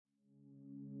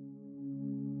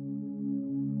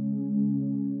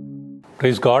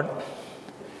Praise God.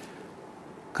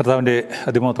 കർത്താവിൻ്റെ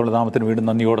അതിമഹത്വമുള്ള നാമത്തിന് വീണ്ടും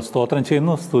നന്ദിയോടെ സ്തോത്രം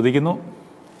ചെയ്യുന്നു, സ്തുതിക്കുന്നു.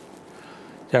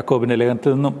 യാക്കോബിൻ്റെ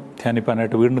ലേഖനത്തിൽ നിന്നും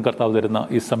ധ്യാനിപ്പാനായിട്ട് വീണ്ടും കർത്താവ് തരുന്ന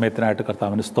ഈ സമയത്തിനായിട്ട്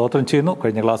കർത്താവിന് സ്തോത്രം ചെയ്യുന്നു.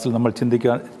 കഴിഞ്ഞ ക്ലാസ്സിൽ നമ്മൾ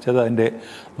ചിന്തിച്ചത് അതിൻ്റെ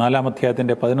 4-ാം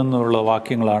അധ്യായത്തിൻ്റെ 11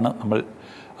 വാക്യങ്ങളാണ് നമ്മൾ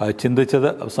ചിന്തിച്ചത്.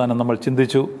 അവസാനം നമ്മൾ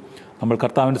ചിന്തിച്ചു നമ്മൾ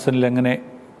കർത്താവിൻ്റെ സന്നിധിയിൽ എങ്ങനെ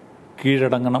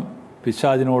കീഴടങ്ങണം,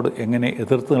 പിശാചിനോട് എങ്ങനെ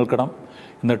എതിർത്ത് നിൽക്കണം,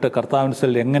 എന്നിട്ട് കർത്താവിൻ്റെ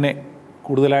സന്നിധിയിൽ എങ്ങനെ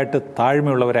കൂടുതലായിട്ട്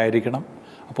താഴ്മയുള്ളവരായിരിക്കണം.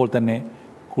 അപ്പോൾ തന്നെ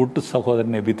കൂട്ടു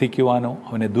സഹോദരനെ വിധിക്കുവാനോ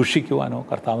അവനെ ദുഷിക്കുവാനോ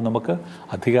കർത്താവ് നമുക്ക്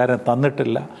അധികാരം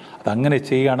തന്നിട്ടില്ല. അതങ്ങനെ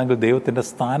ചെയ്യുകയാണെങ്കിൽ ദൈവത്തിൻ്റെ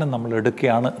സ്ഥാനം നമ്മൾ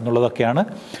എടുക്കുകയാണ് എന്നുള്ളതൊക്കെയാണ്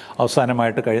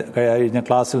അവസാനമായിട്ട് കഴിഞ്ഞ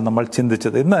ക്ലാസ്സിൽ നമ്മൾ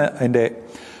ചിന്തിച്ചത്. ഇന്ന് അതിൻ്റെ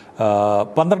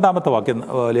 12-ാമത്തെ വാക്യം,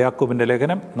 യാക്കോബിൻ്റെ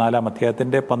ലേഖനം 4-ാം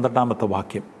അധ്യായത്തിൻ്റെ 12-ാമത്തെ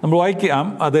വാക്യം നമ്മൾ വായിക്കാം.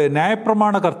 അത്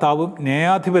ന്യായപ്രമാണ കർത്താവും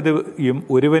ന്യായാധിപതിയും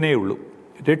ഒരുവനേ ഉള്ളൂ,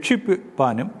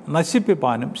 രക്ഷിപ്പാനും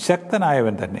നശിപ്പിപ്പാനും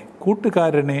ശക്തനായവൻ തന്നെ,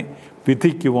 കൂട്ടുകാരനെ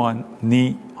വിധിക്കുവാൻ നീ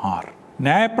ആർ.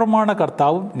 ന്യായപ്രമാണ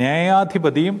കർത്താവും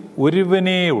ന്യായാധിപതിയും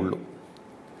ഒരുവനേ ഉള്ളൂ.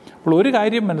 അപ്പോൾ ഒരു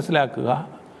കാര്യം മനസ്സിലാക്കുക,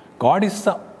 God is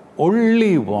the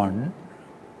only one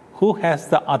who has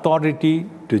the authority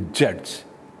to judge.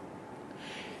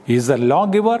 Is the law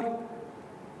giver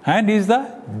and is the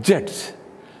judge.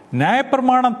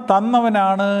 ന്യായപ്രമാണം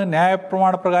തന്നവനാണ്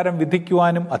ന്യായപ്രമാണ പ്രകാരം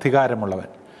വിധിക്കുവാനും അധികാരമുള്ളവൻ.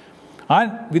 ആ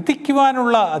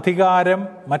വിധിക്കുവാനുള്ള അധികാരം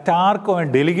മറ്റാർക്കും അവൻ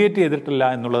ഡെലിഗേറ്റ് ചെയ്തിട്ടില്ല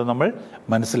എന്നുള്ളത് നമ്മൾ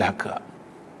മനസ്സിലാക്കുക.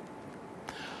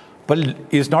 അപ്പോൾ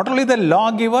is not only the law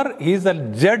giver, is the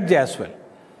judge as well.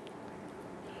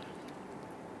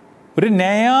 ഒരു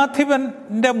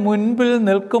ന്യായാധിപൻ്റെ മുൻപിൽ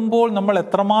നിൽക്കുമ്പോൾ നമ്മൾ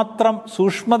എത്രമാത്രം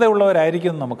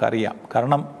സൂക്ഷ്മതയുള്ളവരായിരിക്കും എന്ന് നമുക്കറിയാം.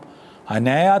 കാരണം ആ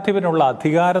ന്യായാധിപനുള്ള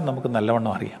അധികാരം നമുക്ക്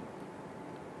നല്ലവണ്ണം അറിയാം.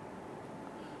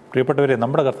 പ്രിയപ്പെട്ടവരെ,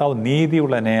 നമ്മുടെ കർത്താവ്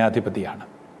നീതിയുള്ള ന്യായാധിപതിയാണ്.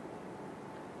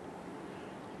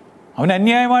 അവൻ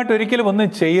അന്യായമായിട്ട് ഒരിക്കലും ഒന്നും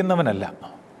ചെയ്യുന്നവനല്ല.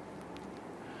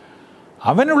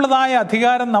 അവനുള്ളതായ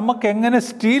അധികാരം നമുക്ക് എങ്ങനെ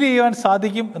സ്റ്റീൽ ചെയ്യാൻ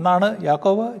സാധിക്കും എന്നാണ്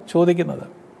യാക്കോബ് ചോദിക്കുന്നത്.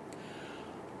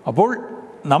 അപ്പോൾ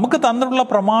നമുക്ക് തന്നിട്ടുള്ള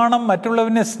പ്രമാണം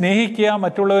മറ്റുള്ളവനെ സ്നേഹിക്കുക,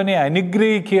 മറ്റുള്ളവനെ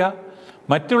അനുഗ്രഹിക്കുക,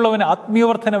 മറ്റുള്ളവന്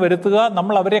ആത്മീയവർദ്ധന വരുത്തുക,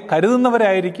 നമ്മൾ അവരെ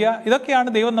കരുതുന്നവരായിരിക്കുക, ഇതൊക്കെയാണ്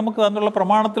ദൈവം നമുക്ക് തന്നിട്ടുള്ള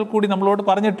പ്രമാണത്തിൽ കൂടി നമ്മളോട്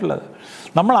പറഞ്ഞിട്ടുള്ളത്.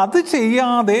 നമ്മൾ അത്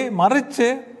ചെയ്യാതെ മറിച്ച്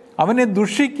അവനെ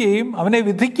ദുഷിക്കുകയും അവനെ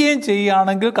വിധിക്കുകയും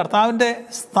ചെയ്യുകയാണെങ്കിൽ കർത്താവിൻ്റെ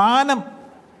സ്ഥാനം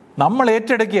നമ്മൾ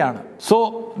ഏറ്റെടുക്കുകയാണ്. So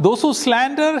those who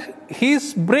slender he's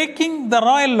breaking the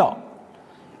royal law.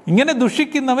 ഇങ്ങനെ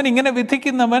ദുഷിക്കുന്നവൻ, ഇങ്ങനെ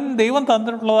വിധിക്കുന്നവൻ ദൈവം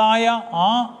തന്നിട്ടുള്ളതായ ആ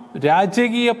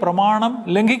രാജകീയ പ്രമാണം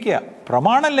ലംഘിക്കുക.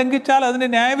 പ്രമാണം ലംഘിച്ചാൽ അതിന്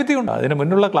ന്യായവിധി ഉണ്ട്. അതിന്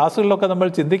മുന്നുള്ള ക്ലാസ്സുകളിലൊക്കെ നമ്മൾ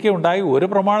ചിന്തിക്കുകയുണ്ടായി, ഒരു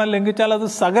പ്രമാണം ലംഘിച്ചാൽ അത്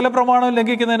സകല പ്രമാണവും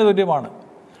ലംഘിക്കുന്നതിന് തുല്യമാണ്.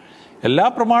 എല്ലാ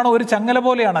പ്രമാണവും ഒരു ചങ്ങല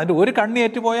പോലെയാണ്. അതിൻ്റെ ഒരു കണ്ണി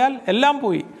ഏറ്റുപോയാൽ എല്ലാം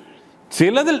പോയി.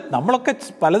 ചിലതിൽ നമ്മളൊക്കെ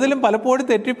പലതിലും പലപ്പോഴും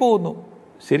തെറ്റിപ്പോകുന്നു,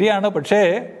 ശരിയാണ്. പക്ഷേ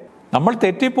നമ്മൾ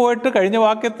തെറ്റിപ്പോയിട്ട് കഴിഞ്ഞ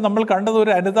വാക്യത്തിൽ നമ്മൾ കണ്ടത്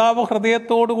ഒരു അനുതാപ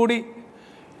ഹൃദയത്തോടുകൂടി,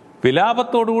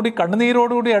 വിലാപത്തോടുകൂടി,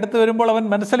 കണ്ണുനീരോടുകൂടി അടുത്ത് വരുമ്പോൾ അവൻ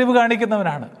മനസ്സലിവ്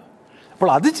കാണിക്കുന്നവനാണ്. അപ്പോൾ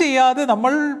അത് ചെയ്യാതെ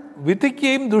നമ്മൾ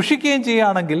വിധിക്കുകയും ദുഷിക്കുകയും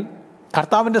ചെയ്യുകയാണെങ്കിൽ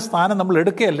കർത്താവിൻ്റെ സ്ഥാനം നമ്മൾ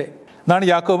എടുക്കുകയല്ലേ എന്നാണ്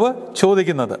യാക്കോബ്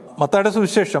ചോദിക്കുന്നത്. മത്തായിയുടെ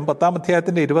സുവിശേഷം 10-ാം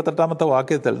അധ്യായത്തിൻ്റെ 28-ാമത്തെ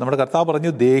വാക്യത്തിൽ നമ്മുടെ കർത്താവ്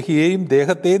പറഞ്ഞു, ദേഹിയെയും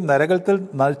ദേഹത്തെയും നരകത്തിൽ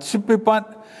നശിപ്പിപ്പാൻ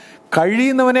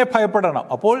കഴിയുന്നവനെ ഭയപ്പെടണം.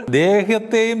 അപ്പോൾ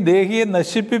ദേഹത്തെയും ദേഹിയെ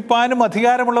നശിപ്പിപ്പാനും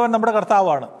അധികാരമുള്ളവൻ നമ്മുടെ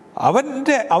കർത്താവാണ്.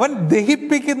 അവൻ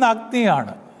ദഹിപ്പിക്കുന്ന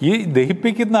അഗ്നിയാണ്. ഈ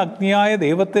ദഹിപ്പിക്കുന്ന അഗ്നിയായ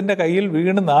ദൈവത്തിൻ്റെ കയ്യിൽ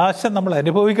വീണ് നാശം നമ്മൾ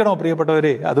അനുഭവിക്കണോ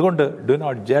പ്രിയപ്പെട്ടവരെ? അതുകൊണ്ട് ഡു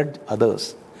നോട്ട് ജഡ്ജ് അതേഴ്സ്.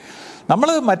 നമ്മൾ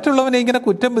മറ്റുള്ളവനെ ഇങ്ങനെ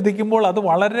കുറ്റം വിധിക്കുമ്പോൾ അത്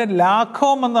വളരെ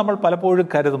ലാഘവമെന്ന് നമ്മൾ പലപ്പോഴും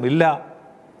കരുതും. ഇല്ല,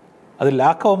 അത്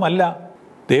ലാഘവമല്ല.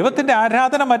 ദൈവത്തിൻ്റെ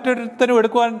ആരാധന മറ്റൊരുത്തരും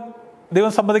എടുക്കുവാൻ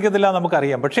ദൈവം സമ്മതിക്കത്തില്ല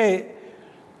നമുക്കറിയാം. പക്ഷേ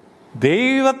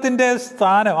ദൈവത്തിൻ്റെ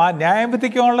സ്ഥാനം, ആ ന്യായം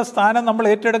വിധിക്കാനുള്ള സ്ഥാനം നമ്മൾ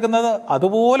ഏറ്റെടുക്കുന്നത്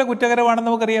അതുപോലെ കുറ്റകരമാണെന്ന്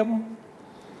നമുക്കറിയാമോ?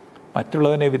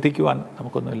 മറ്റുള്ളവനെ വിധിക്കുവാൻ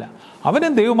നമുക്കൊന്നുമില്ല.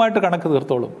 അവനും ദൈവമായിട്ട് കണക്ക്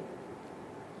തീർത്തോളും.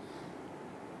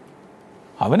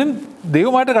 അവനും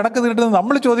ദൈവമായിട്ട് കണക്ക് തീർത്തുന്നത്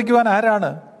നമ്മൾ ചോദിക്കുവാൻ ആരാണ്?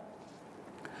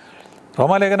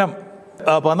 റോമാലേഖനം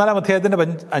 14-ാം അധ്യായത്തിൻ്റെ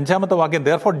 5-ാമത്തെ വാക്യം,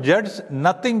 therefore judge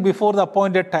nothing before the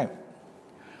appointed time.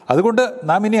 അതുകൊണ്ട്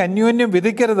നാം ഇനി അന്യോന്യം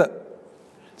വിധിക്കരുത്,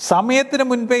 സമയത്തിന്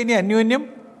മുൻപേ ഇനി അന്യോന്യം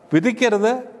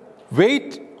വിധിക്കരുത്.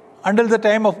 Wait until the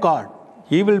time of God.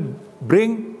 He will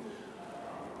bring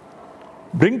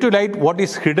to light what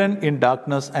is hidden in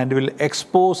darkness and will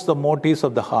expose the motives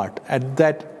of the heart. At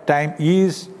that time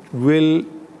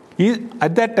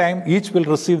each will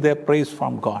receive their praise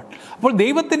from God. അപ്പോൾ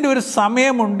ദൈവത്തിൻ്റെ ഒരു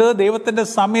സമയമുണ്ട്. ദൈവത്തിൻ്റെ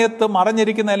സമയത്ത്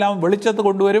മറഞ്ഞിരിക്കുന്ന എല്ലാം വെളിച്ചത്ത്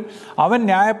കൊണ്ടുവരും. അവൻ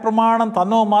ന്യായപ്രമാണം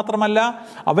തന്നോ മാത്രമല്ല,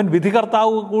 അവൻ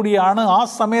വിധികർത്താവ് കൂടിയാണ്. ആ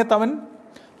സമയത്ത് അവൻ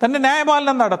തൻ്റെ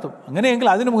ന്യായപാലനം നടത്തും. അങ്ങനെയെങ്കിൽ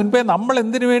അതിനു മുൻപേ നമ്മൾ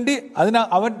എന്തിനു വേണ്ടി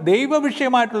അവൻ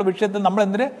ദൈവവിഷയമായിട്ടുള്ള വിഷയത്തിൽ നമ്മൾ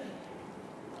എന്തിന്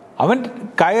അവൻ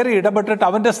കയറി ഇടപെട്ടിട്ട്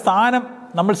അവൻ്റെ സ്ഥാനം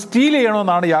നമ്മൾ സ്റ്റീൽ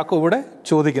ചെയ്യണമെന്നാണ് യാക്കോബ് ഇവിടെ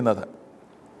ചോദിക്കുന്നത്.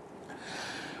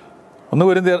 1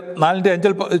 കൊരിന്ത്യർ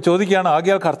 4:5 ചോദിക്കുകയാണ്,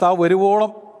 ആകയാൽ കർത്താവ്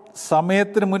വരുവോളം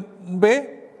സമയത്തിന് മുൻപേ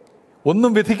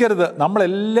ഒന്നും വിധിക്കരുത്.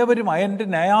 നമ്മളെല്ലാവരും അതിൻ്റെ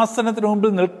ന്യായാസനത്തിന്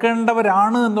മുമ്പിൽ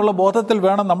നിൽക്കേണ്ടവരാണ് എന്നുള്ള ബോധത്തിൽ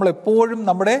വേണം നമ്മളെപ്പോഴും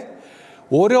നമ്മുടെ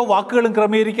ഓരോ വാക്കുകളും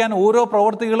ക്രമീകരിക്കാൻ, ഓരോ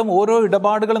പ്രവൃത്തികളും ഓരോ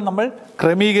ഇടപാടുകളും നമ്മൾ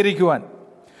ക്രമീകരിക്കുവാൻ.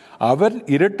 അവൻ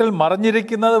ഇരുട്ടിൽ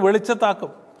മറഞ്ഞിരിക്കുന്നത്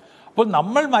വെളിച്ചത്താക്കും. അപ്പോൾ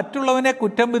നമ്മൾ മറ്റുള്ളവനെ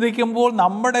കുറ്റം വിധിക്കുമ്പോൾ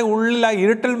നമ്മുടെ ഉള്ളിൽ ആ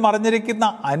ഇരുട്ടിൽ മറഞ്ഞിരിക്കുന്ന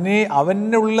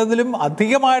അവൻ്റെ ഉള്ളതിലും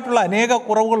അധികമായിട്ടുള്ള അനേക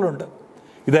കുറവുകളുണ്ട്.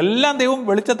 ഇതെല്ലാം ദൈവം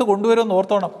വെളിച്ചത്ത് കൊണ്ടുവരുമെന്ന്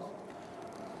ഓർത്തോണം.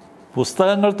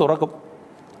 പുസ്തകങ്ങൾ തുറക്കും,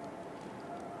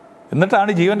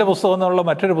 എന്നിട്ടാണ് ജീവൻ്റെ പുസ്തകം എന്നുള്ള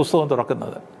മറ്റൊരു പുസ്തകം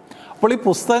തുറക്കുന്നത്. അപ്പോൾ ഈ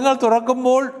പുസ്തകങ്ങൾ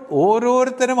തുറക്കുമ്പോൾ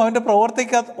ഓരോരുത്തരും അവൻ്റെ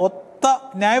പ്രവർത്തിക്ക് ഒത്ത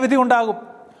ന്യായവിധി ഉണ്ടാകും.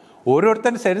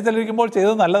 ഓരോരുത്തരും ശരീരത്തിലിരിക്കുമ്പോൾ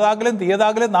ചെയ്തത് നല്ലതാകലും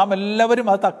തീയതാകലും നാം എല്ലാവരും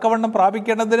അത് തക്കവണ്ണം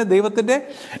പ്രാപിക്കേണ്ടതിന് ദൈവത്തിൻ്റെ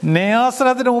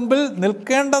ന്യായാസനത്തിന് മുമ്പിൽ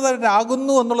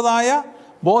നിൽക്കേണ്ടവരാകുന്നു എന്നുള്ളതായ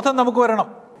ബോധം നമുക്ക് വരണം.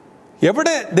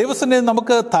 എവിടെ ദൈവസന്നിധിയിൽ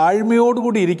നമുക്ക്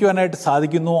താഴ്മയോടുകൂടി ഇരിക്കുവാനായിട്ട്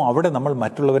സാധിക്കുന്നു, അവിടെ നമ്മൾ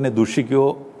മറ്റുള്ളവനെ ദുഷിക്കുകയോ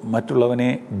മറ്റുള്ളവനെ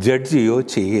ജഡ്ജ് ചെയ്യുകയോ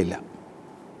ചെയ്യില്ല.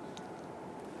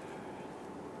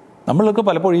 നമ്മൾക്ക്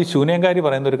പലപ്പോഴും ഈ ശൂന്യങ്കാരി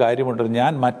പറയുന്ന ഒരു കാര്യമുണ്ട്,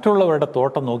 ഞാൻ മറ്റുള്ളവരുടെ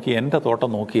തോട്ടം നോക്കി എൻ്റെ തോട്ടം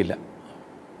നോക്കിയില്ല.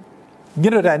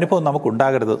 ഇങ്ങനൊരു അനുഭവം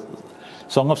നമുക്കുണ്ടാകരുത്.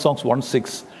 സോങ് ഓഫ് സോങ്സ്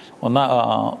 1:6,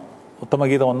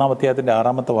 ഉത്തമഗീതം 1-ാം അധ്യായത്തിൻ്റെ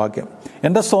 6-ാമത്തെ വാക്യം.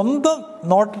 എൻ്റെ സ്വന്തം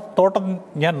തോട്ടം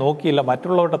ഞാൻ നോക്കിയില്ല,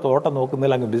 മറ്റുള്ളവരുടെ തോട്ടം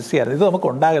നോക്കുന്നതിൽ അങ്ങ് ബിസിയായിരുന്നു. ഇത് നമുക്ക്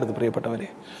ഉണ്ടാകരുത് പ്രിയപ്പെട്ടവരെ.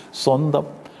 സ്വന്തം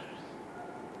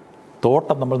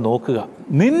തോട്ടം നമ്മൾ നോക്കുക.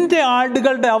 നിന്റെ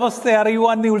ആടുകളുടെ അവസ്ഥ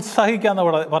അറിയുവാൻ നീ ഉത്സാഹിക്കാന്ന്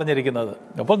പറഞ്ഞിരിക്കുന്നത്.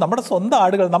 അപ്പോൾ നമ്മുടെ സ്വന്തം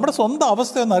ആടുകൾ, നമ്മുടെ സ്വന്തം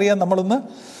അവസ്ഥയൊന്നും അറിയാൻ നമ്മളൊന്ന്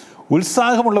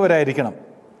ഉത്സാഹമുള്ളവരായിരിക്കണം.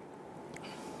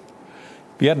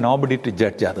 V R nobody to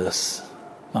judge others.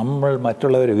 നമ്മൾ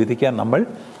മറ്റുള്ളവരെ വിധിക്കാൻ നമ്മൾ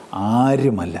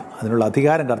ആരുമല്ല. അതിനുള്ള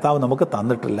അധികാരം കർത്താവ് നമുക്ക്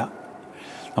തന്നിട്ടില്ല.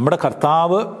 നമ്മുടെ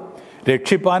കർത്താവ്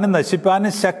രക്ഷിപ്പാനും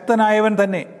നശിപ്പാനും ശക്തനായവൻ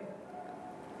തന്നെ.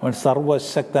 അവൻ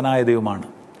സർവശക്തനായ ദൈവമാണ്.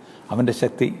 അവൻ്റെ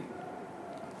ശക്തി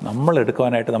നമ്മൾ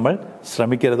എടുക്കുവാനായിട്ട് നമ്മൾ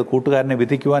ശ്രമിക്കരുത്. കൂട്ടുകാരനെ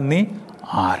വിധിക്കുവാൻ നീ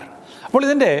ആർ. അപ്പോൾ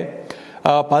ഇതിൻ്റെ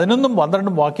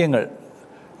 11-12 വാക്യങ്ങൾ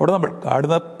അവിടെ നമ്മൾ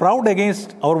കാണുന്ന പ്രൗഡ്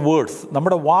അഗെയിൻസ്റ്റ് അവർ വേർഡ്സ്.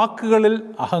 നമ്മുടെ വാക്കുകളിൽ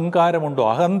അഹങ്കാരമുണ്ടോ,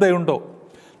 അഹന്തയുണ്ടോ?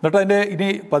 എന്നിട്ട് അതിൻ്റെ ഇനി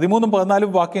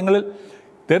 13-14 വാക്യങ്ങളിൽ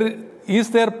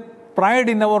is there pride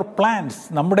in our plans.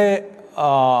 നമ്മുടെ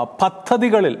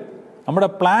പദ്ധതികളിൽ, നമ്മുടെ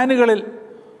പ്ലാനുകളിൽ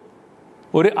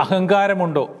ഒരു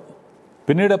അഹങ്കാരമുണ്ടോ?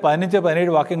 പിന്നീട്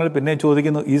 15-17 വാക്യങ്ങളിൽ പിന്നെ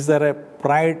ചോദിക്കുന്നു, is there A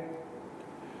pride,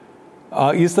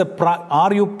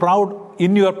 are you proud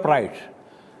in your pride?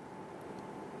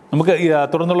 നമുക്ക്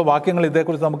തുടർന്നുള്ള വാക്യങ്ങൾ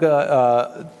ഇതേക്കുറിച്ച് നമുക്ക്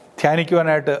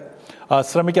ധ്യാനിക്കുവാനായിട്ട്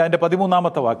ശ്രമിക്കാം. അതിൻ്റെ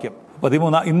 13-ാമത്തെ വാക്യം,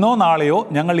 13, ഇന്നോ നാളെയോ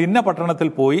ഞങ്ങൾ ഇന്ന പട്ടണത്തിൽ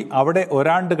പോയി അവിടെ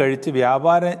ഒരാണ്ട് കഴിച്ച്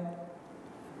വ്യാപാരം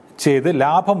ചെയ്ത്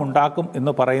ലാഭമുണ്ടാക്കും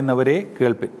എന്ന് പറയുന്നവരെ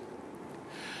കേൾപ്പിൻ.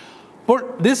 അപ്പോൾ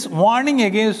this warning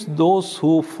against those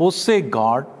who forsake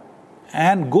God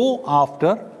and go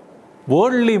after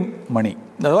worldly money,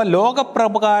 അഥവാ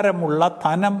ലോകപ്രകാരമുള്ള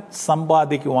ധനം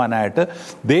സമ്പാദിക്കുവാനായിട്ട്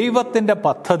ദൈവത്തിൻ്റെ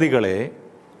പദ്ധതികളെ,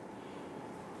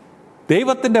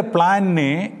 ദൈവത്തിൻ്റെ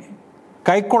പ്ലാനിനെ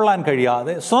കൈക്കൊള്ളാൻ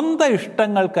കഴിയാതെ സ്വന്തം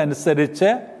ഇഷ്ടങ്ങൾക്കനുസരിച്ച്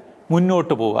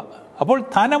മുന്നോട്ട് പോവുക. അപ്പോൾ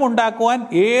ധനമുണ്ടാക്കുവാൻ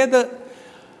ഏത്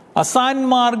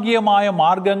അസാൻമാർഗീയമായ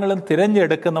മാർഗങ്ങളും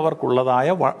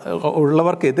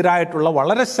ഉള്ളവർക്കെതിരായിട്ടുള്ള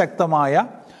വളരെ ശക്തമായ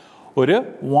ഒരു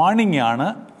വാണിംഗാണ്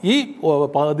ഈ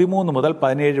 13 മുതൽ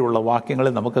 17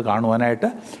 വാക്യങ്ങളിൽ നമുക്ക് കാണുവാനായിട്ട്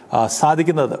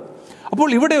സാധിക്കുന്നത്. അപ്പോൾ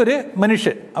ഇവിടെ ഒരു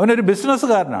മനുഷ്യൻ, അവനൊരു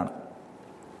ബിസിനസ്സുകാരനാണ്.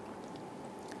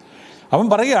 അവൻ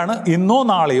പറയുകയാണ്, ഇന്നോ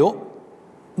നാളെയോ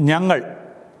ഞങ്ങൾ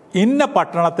ഇന്ന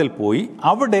പട്ടണത്തിൽ പോയി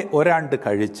അവിടെ ഒരാണ്ട്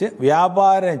കഴിച്ച്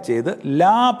വ്യാപാരം ചെയ്ത്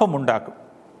ലാഭമുണ്ടാക്കും.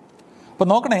 അപ്പോൾ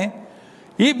നോക്കണേ,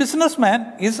 ഈ business man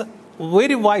is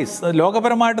very vice.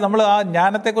 ലോകപരമായിട്ട് നമ്മൾ ആ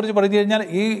ജ്ഞാനത്തെക്കുറിച്ച് പറഞ്ഞു കഴിഞ്ഞാൽ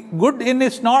ഈ ഗുഡ് ഇൻ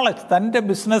ഹിസ് നോളജ്, തൻ്റെ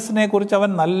ബിസിനസ്സിനെ കുറിച്ച് അവൻ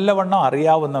നല്ലവണ്ണം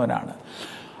അറിയാവുന്നവനാണ്.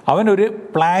 അവനൊരു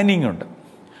പ്ലാനിങ് ഉണ്ട്,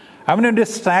 അവനൊരു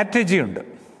സ്ട്രാറ്റജി ഉണ്ട്,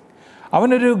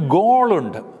 അവനൊരു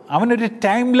ഗോളുണ്ട്, അവനൊരു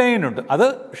ടൈം ലൈനുണ്ട്. അത്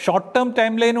ഷോർട്ട് ടേം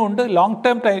ടൈം ലൈനും ഉണ്ട്, ലോങ്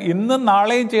ടേം ഇന്നും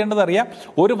നാളെയും ചെയ്യേണ്ടത് അറിയാം,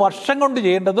 ഒരു വർഷം കൊണ്ട്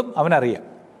ചെയ്യേണ്ടതും അവനറിയാം.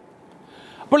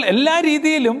 അപ്പോൾ എല്ലാ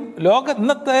രീതിയിലും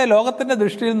ഇന്നത്തെ ലോകത്തിൻ്റെ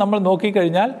ദൃഷ്ടിയിൽ നമ്മൾ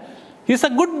നോക്കിക്കഴിഞ്ഞാൽ he's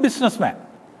A good business man.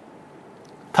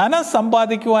 ധനം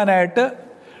സമ്പാദിക്കുവാനായിട്ട്,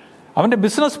 അവൻ്റെ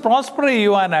ബിസിനസ് പ്രോസ്പർ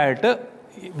ചെയ്യുവാനായിട്ട്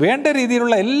വേണ്ട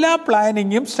രീതിയിലുള്ള എല്ലാ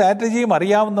പ്ലാനിങ്ങും സ്ട്രാറ്റജിയും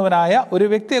അറിയാവുന്നവനായ ഒരു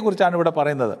വ്യക്തിയെക്കുറിച്ചാണ് ഇവിടെ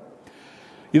പറയുന്നത്.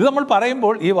 ഇത് നമ്മൾ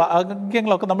പറയുമ്പോൾ, ഈ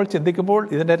വാക്യങ്ങളൊക്കെ നമ്മൾ ചിന്തിക്കുമ്പോൾ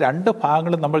ഇതിൻ്റെ 2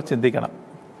 ഭാഗങ്ങളും നമ്മൾ ചിന്തിക്കണം.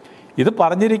 ഇത്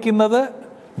പറഞ്ഞിരിക്കുന്നത്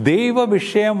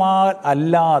ദൈവവിഷയമാല്ലാതെ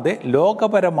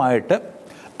ലോകപരമായിട്ട്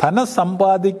ധനം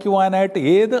സമ്പാദിക്കുവാനായിട്ട്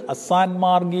ഏത്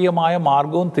അസാൻമാർഗീയമായ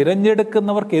മാർഗവും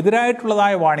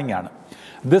തിരഞ്ഞെടുക്കുന്നവർക്കെതിരായിട്ടുള്ളതായ വാണിംഗാണ്.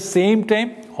 അറ്റ് ദ സെയിം ടൈം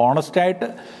ഹോണസ്റ്റായിട്ട്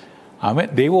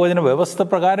ദൈവവചന വ്യവസ്ഥ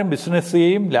പ്രകാരം ബിസിനസ്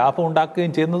ചെയ്യുകയും ലാഭം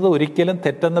ഉണ്ടാക്കുകയും ചെയ്യുന്നത് ഒരിക്കലും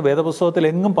തെറ്റെന്ന് വേദപുസ്തകത്തിൽ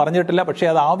എങ്ങും പറഞ്ഞിട്ടില്ല. പക്ഷേ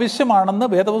അത് ആവശ്യമാണെന്ന്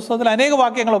വേദപുസ്തകത്തിൽ അനേക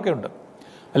വാക്യങ്ങളൊക്കെ ഉണ്ട്.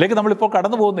 അല്ലെങ്കിൽ നമ്മളിപ്പോൾ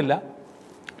കടന്നു പോകുന്നില്ല.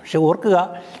 പക്ഷെ ഓർക്കുക,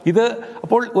 ഇത്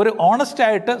അപ്പോൾ ഒരു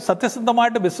ഓണസ്റ്റായിട്ട്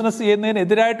സത്യസന്ധമായിട്ട് ബിസിനസ്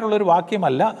ചെയ്യുന്നതിനെതിരായിട്ടുള്ളൊരു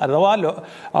വാക്യമല്ല, അഥവാ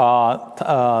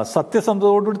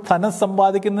സത്യസന്ധതയോടുകൂടി ധനം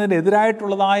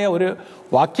സമ്പാദിക്കുന്നതിനെതിരായിട്ടുള്ളതായ ഒരു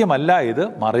വാക്യമല്ല ഇത്.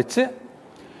 മറിച്ച്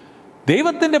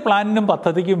ദൈവത്തിൻ്റെ പ്ലാനിനും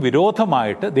പദ്ധതിക്കും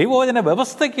വിരോധമായിട്ട്, ദൈവവചന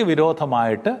വ്യവസ്ഥയ്ക്ക്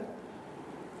വിരോധമായിട്ട്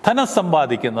ധനം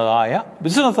സമ്പാദിക്കുന്നതായ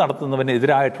ബിസിനസ്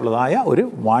നടത്തുന്നതിനെതിരായിട്ടുള്ളതായ ഒരു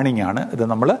വാണിംഗ് ആണ് ഇത്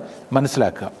നമ്മൾ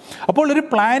മനസ്സിലാക്കുക. അപ്പോൾ ഒരു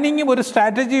പ്ലാനിങ്ങും ഒരു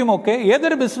സ്ട്രാറ്റജിയും ഒക്കെ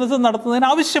ഏതൊരു ബിസിനസ്സും നടത്തുന്നതിന്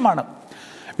ആവശ്യമാണ്.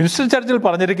 വിൻസ്റ്റൺ ചർച്ചിൽ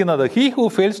പറഞ്ഞിരിക്കുന്നത്, he who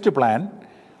fails to plan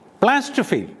plans to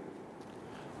fail.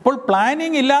 അപ്പോൾ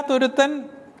പ്ലാനിങ് ഇല്ലാത്തൊരുത്തൻ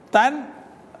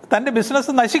തൻ്റെ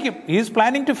ബിസിനസ് നശിക്കും. He is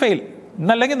planning to fail.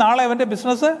 ഇന്നല്ലെങ്കിൽ നാളെ അവൻ്റെ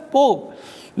ബിസിനസ് പോവും.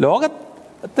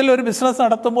 ലോകത്തിൽ ഒരു ബിസിനസ്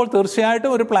നടത്തുമ്പോൾ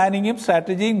തീർച്ചയായിട്ടും ഒരു പ്ലാനിങ്ങും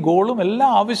സ്ട്രാറ്റജിയും ഗോളും എല്ലാം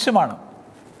ആവശ്യമാണ്.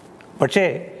 പക്ഷേ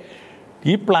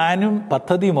ഈ പ്ലാനും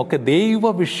പദ്ധതിയും ഒക്കെ ദൈവ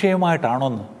വിഷയമായിട്ടാണോ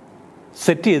എന്ന്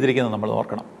സെറ്റ് ചെയ്തിരിക്കുന്നത് നമ്മൾ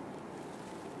ഓർക്കണം.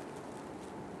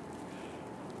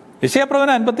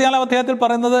 യെശയ്യാപ്രവചനം 54-ാം അധ്യായത്തിൽ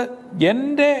പറയുന്നത്,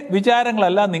 എൻ്റെ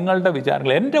വിചാരങ്ങളല്ല നിങ്ങളുടെ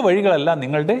വിചാരങ്ങൾ, എൻ്റെ വഴികളല്ല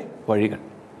നിങ്ങളുടെ വഴികൾ.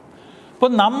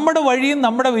 അപ്പോൾ നമ്മുടെ വഴിയും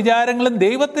നമ്മുടെ വിചാരങ്ങളും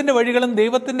ദൈവത്തിൻ്റെ വഴികളും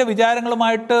ദൈവത്തിൻ്റെ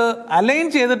വിചാരങ്ങളുമായിട്ട് അലൈൻ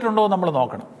ചെയ്തിട്ടുണ്ടോ നമ്മൾ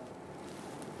നോക്കണം.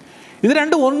 ഇത്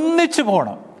രണ്ടും ഒന്നിച്ചു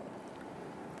പോകണം.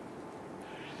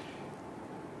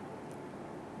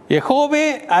 യഹോവേ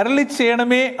അരുളി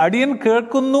ചെയ്യണമേ, അടിയൻ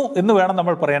കേൾക്കുന്നു എന്ന് വേണം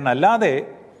നമ്മൾ പറയാൻ. അല്ലാതെ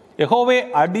യഹോവേ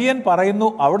അടിയൻ പറയുന്നു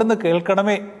അവിടുന്ന്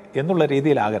കേൾക്കണമേ എന്നുള്ള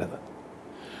രീതിയിലാകരുത്.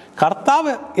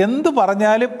 കർത്താവ് എന്ത്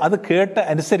പറഞ്ഞാലും അത് കേട്ട്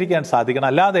അനുസരിക്കാൻ സാധിക്കണം.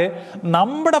 അല്ലാതെ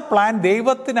നമ്മുടെ പ്ലാൻ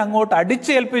ദൈവത്തിന് അങ്ങോട്ട്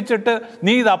അടിച്ചേൽപ്പിച്ചിട്ട്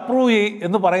നീ ഇത് അപ്രൂവ് ചെയ്യ്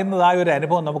എന്ന് പറയുന്നതായ ഒരു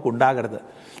അനുഭവം നമുക്ക് ഉണ്ടാകരുത്.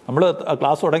 നമ്മൾ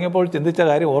ക്ലാസ് തുടങ്ങിയപ്പോൾ ചിന്തിച്ച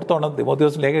കാര്യം ഓർത്തോണം.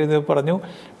 തിമോഥെയോസ് ലേഖനത്തിൽ പറഞ്ഞു,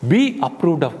 ബി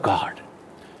അപ്രൂവ്ഡ് ഓഫ് ഗാഡ്.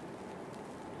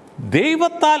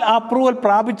 ദൈവത്താൽ അപ്രൂവൽ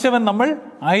പ്രാപിച്ചവൻ നമ്മൾ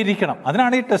ആയിരിക്കണം.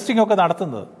 അതിനാണ് ഈ ടെസ്റ്റിംഗ് ഒക്കെ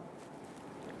നടത്തുന്നത്.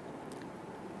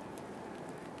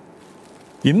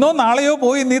 ഇന്നോ നാളെയോ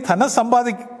പോയി നീ ധനം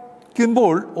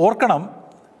സമ്പാദിക്കുമ്പോൾ ഓർക്കണം,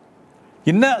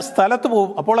 ഇന്ന സ്ഥലത്ത്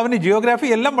പോകും. അപ്പോൾ അവന് ജിയോഗ്രാഫി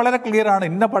എല്ലാം വളരെ ക്ലിയറാണ്.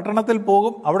 ഇന്ന പട്ടണത്തിൽ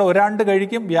പോകും, അവിടെ ഒരാണ്ട്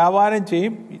കഴിക്കും, വ്യാപാരം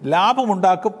ചെയ്യും,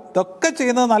 ലാഭമുണ്ടാക്കും. ഇതൊക്കെ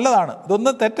ചെയ്യുന്നത് നല്ലതാണ്,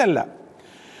 ഇതൊന്നും തെറ്റല്ല.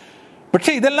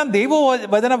 പക്ഷെ ഇതെല്ലാം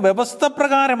ദൈവവചന വ്യവസ്ഥ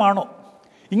പ്രകാരമാണോ?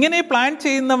 ഇങ്ങനെ പ്ലാൻ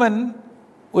ചെയ്യുന്നവൻ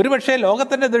ഒരുപക്ഷെ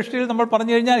ലോകത്തിൻ്റെ ദൃഷ്ടിയിൽ നമ്മൾ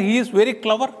പറഞ്ഞു കഴിഞ്ഞാൽ he is very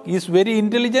clever, he is very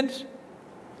intelligent,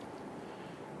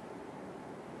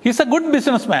 he is A good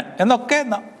business man എന്നൊക്കെ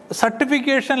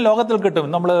സർട്ടിഫിക്കേഷൻ ലോകത്തിൽ കിട്ടും.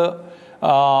 നമ്മൾ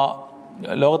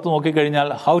ലോകത്ത് നോക്കിക്കഴിഞ്ഞാൽ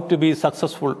ഹൗ ടു ബി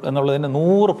സക്സസ്ഫുൾ എന്നുള്ളതിന്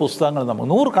 100 പുസ്തകങ്ങൾ,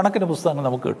 100 കണക്കിന് പുസ്തകങ്ങൾ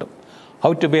നമുക്ക് കിട്ടും.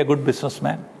 How to B A good business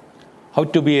man, how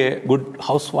to B A good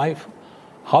house wife,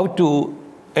 how to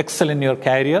Excel in your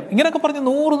carrier, ഇങ്ങനെയൊക്കെ പറഞ്ഞ്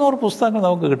 100 പുസ്തകങ്ങൾ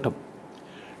നമുക്ക് കിട്ടും.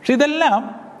 പക്ഷെ ഇതെല്ലാം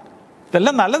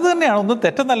നല്ലത് തന്നെയാണ്, ഒന്നും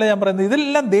തെറ്റെന്നല്ല ഞാൻ പറയുന്നത്.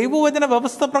 ഇതെല്ലാം ദൈവവചന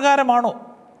വ്യവസ്ഥ പ്രകാരമാണോ?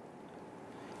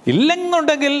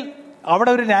 ഇല്ലെന്നുണ്ടെങ്കിൽ അവിടെ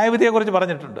ഒരു ന്യായവിധിയെക്കുറിച്ച്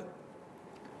പറഞ്ഞിട്ടുണ്ട്.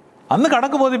 അന്ന്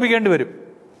കണക്ക് ബോധിപ്പിക്കേണ്ടി വരും.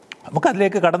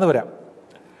 നമുക്കതിലേക്ക് കടന്നു വരാം.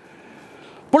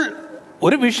 അപ്പോൾ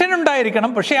ഒരു വിഷൻ ഉണ്ടായിരിക്കണം.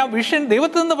 പക്ഷേ ആ വിഷൻ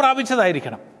ദൈവത്തിൽ നിന്ന്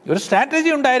പ്രാപിച്ചതായിരിക്കണം. ഒരു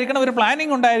സ്ട്രാറ്റജി ഉണ്ടായിരിക്കണം, ഒരു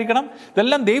പ്ലാനിങ് ഉണ്ടായിരിക്കണം.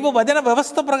 ഇതെല്ലാം ദൈവവചന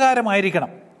വ്യവസ്ഥ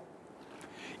പ്രകാരമായിരിക്കണം.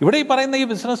 ഇവിടെ ഈ പറയുന്ന ഈ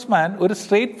ബിസിനസ്മാൻ ഒരു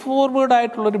സ്ട്രെയിറ്റ് ഫോർവേഡ്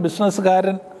ആയിട്ടുള്ളൊരു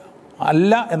ബിസിനസ്സുകാരൻ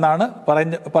അല്ല എന്നാണ്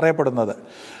പറയപ്പെടുന്നത്.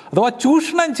 അഥവാ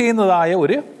ചൂഷണം ചെയ്യുന്നതായ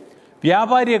ഒരു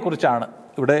വ്യാപാരിയെക്കുറിച്ചാണ്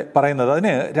ഇവിടെ പറയുന്നത്.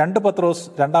 അതിന് 2 പത്രോസ്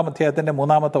 2-ാം അധ്യായത്തിൻ്റെ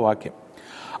 3-ാമത്തെ വാക്യം,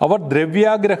 അവർ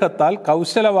ദ്രവ്യാഗ്രഹത്താൽ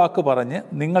കൗശലവാക്ക് പറഞ്ഞ്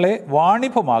നിങ്ങളെ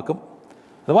വാണിഭമാക്കും,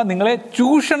 അഥവാ നിങ്ങളെ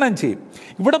ചൂഷണം ചെയ്യും.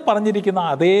 ഇവിടെ പറഞ്ഞിരിക്കുന്ന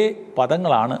അതേ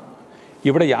പദങ്ങളാണ്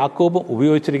ഇവിടെ യാക്കോബും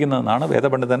ഉപയോഗിച്ചിരിക്കുന്നതെന്നാണ്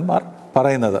വേദപണ്ഡിതന്മാർ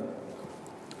പറയുന്നത്.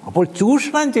 അപ്പോൾ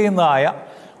ചൂഷണം ചെയ്യുന്നതായ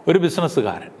ഒരു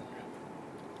ബിസിനസ്സുകാരൻ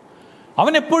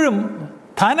അവനെപ്പോഴും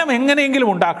ധനം എങ്ങനെയെങ്കിലും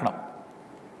ഉണ്ടാക്കണം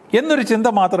എന്നൊരു ചിന്ത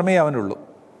മാത്രമേ അവനുള്ളൂ.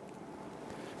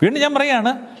 വീണ്ടും ഞാൻ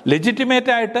പറയുകയാണ്,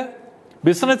 ലെജിറ്റിമേറ്റായിട്ട്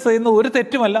ബിസിനസ് ചെയ്യുന്ന ഒരു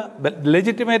തെറ്റുമല്ല,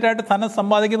 ലെജിറ്റിമേറ്റായിട്ട് ധനം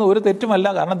സമ്പാദിക്കുന്ന ഒരു തെറ്റുമല്ല.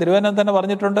 കാരണം തിരുവചനം തന്നെ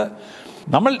പറഞ്ഞിട്ടുണ്ട്,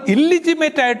 നമ്മൾ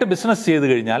ഇല്ലിജിമേറ്റായിട്ട് ബിസിനസ് ചെയ്ത്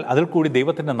കഴിഞ്ഞാൽ അതിൽ കൂടി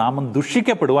ദൈവത്തിൻ്റെ നാമം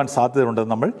ദുഷിക്കപ്പെടുവാൻ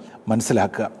സാധ്യതയുണ്ടെന്ന് നമ്മൾ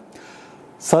മനസ്സിലാക്കുക.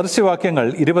 സദൃശവാക്യങ്ങൾ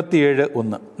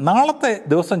 27:1, നാളത്തെ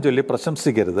ദിവസം ചൊല്ലി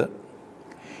പ്രശംസിക്കരുത്,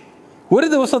 ഒരു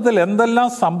ദിവസത്തിൽ എന്തെല്ലാം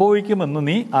സംഭവിക്കുമെന്ന്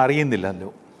നീ അറിയുന്നില്ലല്ലോ.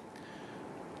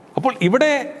 അപ്പോൾ ഇവിടെ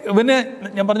ഇവന്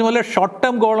ഞാൻ പറഞ്ഞ പോലെ ഷോർട്ട്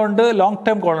ടേം ഗോളുണ്ട്, ലോങ്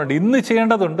ടേം ഗോളുണ്ട്. ഇന്ന്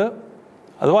ചെയ്യേണ്ടതുണ്ട്,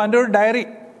 അഥവാ എൻ്റെ ഒരു ഡയറി,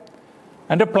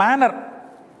 എൻ്റെ പ്ലാനർ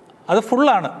അത്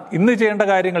ഫുള്ളാണ്. ഇന്ന് ചെയ്യേണ്ട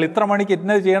കാര്യങ്ങൾ, ഇത്ര മണിക്ക്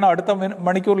ഇന്നത് ചെയ്യണം, അടുത്ത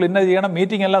മണിക്കൂറിൽ ഇന്നത് ചെയ്യണം,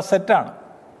 മീറ്റിംഗ് എല്ലാം സെറ്റാണ്,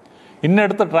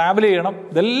 ഇന്നടുത്ത് ട്രാവൽ ചെയ്യണം,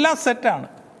 ഇതെല്ലാം സെറ്റാണ്.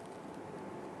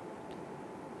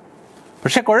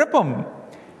 പക്ഷെ കുഴപ്പം,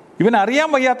 ഇവനറിയാൻ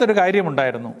വയ്യാത്തൊരു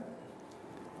കാര്യമുണ്ടായിരുന്നു.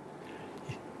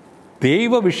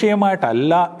 ദൈവ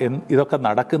വിഷയമായിട്ടല്ല ഇതൊക്കെ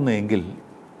നടക്കുന്നതെങ്കിൽ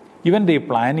ഇവൻ്റെ ഈ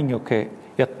പ്ലാനിങ് ഒക്കെ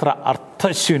എത്ര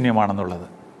അർത്ഥശൂന്യമാണെന്നുള്ളത്.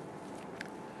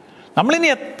 നമ്മളിനി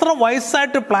എത്ര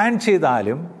വയസ്സായിട്ട് പ്ലാൻ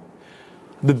ചെയ്താലും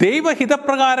ഇത്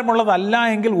ദൈവഹിതപ്രകാരമുള്ളതല്ല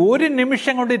എങ്കിൽ ഒരു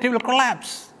നിമിഷം കൊണ്ട് ഇറ്റ് വിൽ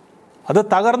കൊളാപ്സ്. അത്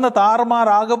തകർന്ന്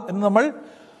താറുമാറാകും എന്ന് നമ്മൾ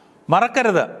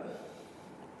മറക്കരുത്.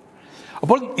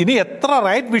 അപ്പോൾ ഇനി എത്ര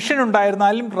right vision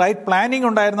ഉണ്ടായിരുന്നാലും, right planning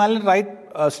ഉണ്ടായിരുന്നാലും, right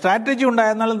strategy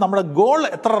ഉണ്ടായിരുന്നാലും, നമ്മുടെ ഗോൾ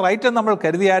എത്ര റൈറ്റ് എന്ന് നമ്മൾ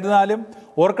കരുതിയായിരുന്നാലും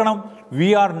ഓർക്കണം, V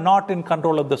are not in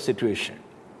control of the situation.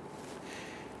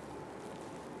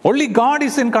 Only God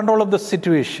is in control of the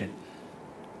situation.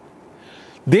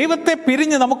 ദൈവത്തെ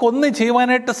പിരിഞ്ഞ് നമുക്കൊന്നും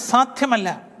ചെയ്യുവാനായിട്ട് സാധ്യമല്ല.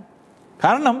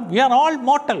 കാരണം വി ആർ ഓൾ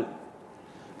മോർട്ടൽ.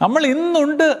 നമ്മൾ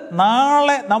ഇന്നുണ്ട്,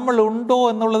 നാളെ നമ്മൾ ഉണ്ടോ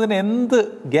എന്നുള്ളതിന് എന്ത്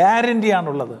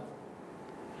ഗ്യാരൻറ്റിയാണുള്ളത്?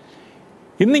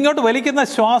 ഇന്നിങ്ങോട്ട് വലിക്കുന്ന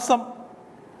ശ്വാസം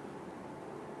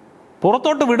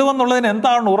പുറത്തോട്ട് വിടുമെന്നുള്ളതിന്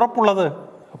എന്താണ് ഉറപ്പുള്ളത്?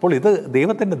 അപ്പോൾ ഇത്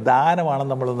ദൈവത്തിൻ്റെ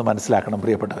ദാനമാണെന്ന് നമ്മളൊന്ന് മനസ്സിലാക്കണം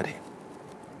പ്രിയപ്പെട്ടവരെ.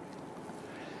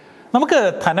 നമുക്ക്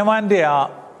ധനവാന്റെ ആ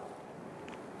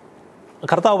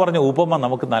കർത്താവ് പറഞ്ഞ ഉപമ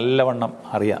നമുക്ക് നല്ലവണ്ണം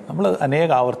അറിയാം. നമ്മൾ അനേക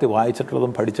ആവർത്തി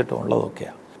വായിച്ചിട്ടുള്ളതും പഠിച്ചിട്ടും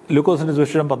ഉള്ളതൊക്കെയാണ്. ലൂക്കോസിൻ്റെ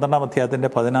സുവിശേഷം 12-ാം അധ്യായത്തിൻ്റെ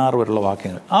 16 വരെയുള്ള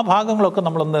വാക്യങ്ങൾ, ആ ഭാഗങ്ങളൊക്കെ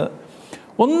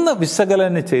നമ്മളൊന്ന്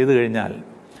വിശകലനം ചെയ്തു കഴിഞ്ഞാൽ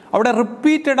അവിടെ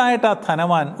റിപ്പീറ്റഡായിട്ട് ആ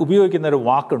ധനവാൻ ഉപയോഗിക്കുന്നൊരു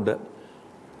വാക്കുണ്ട്,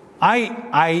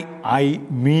 ഐ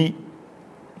മീ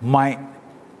മൈ.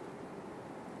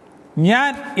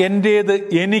 ഞാൻ, എൻ്റേത്,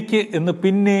 എനിക്ക് എന്ന്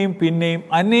പിന്നെയും പിന്നെയും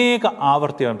അനേക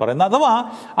ആവർത്തി അവൻ പറയുന്നത്. അഥവാ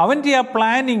അവൻ്റെ ആ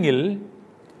പ്ലാനിങ്ങിൽ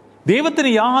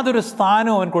ദൈവത്തിന് യാതൊരു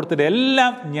സ്ഥാനവും അവൻ കൊടുത്തില്ല,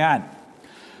 എല്ലാം ഞാൻ.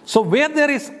 So where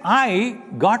there is I,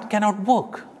 God cannot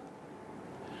work.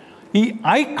 ഈ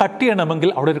ഐ കട്ട് ചെയ്യണമെങ്കിൽ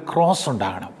അവിടെ ഒരു ക്രോസ്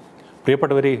ഉണ്ടാകണം.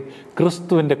 പ്രിയപ്പെട്ടവരെ,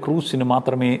 ക്രിസ്തുവിൻ്റെ ക്രൂസിന്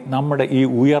മാത്രമേ നമ്മുടെ ഈ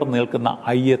ഉയർന്നേൽക്കുന്ന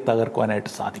ഐയെ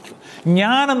തകർക്കുവാനായിട്ട് സാധിക്കൂ.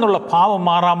 ഞാനെന്നുള്ള ഭാവം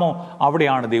മാറാമോ,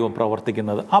 അവിടെയാണ് ദൈവം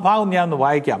പ്രവർത്തിക്കുന്നത്. ആ ഭാഗം ഞാനൊന്ന്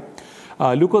വായിക്കാം.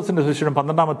 ലൂക്കോസിൻ്റെ സുവിശേഷം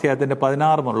 12-ാം അധ്യായത്തിൻ്റെ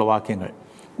 16 വാക്യങ്ങൾ.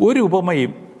 ഒരു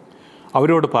ഉപമയും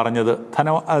അവരോട് പറഞ്ഞത്,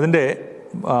 അതിൻ്റെ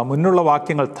മുന്നുള്ള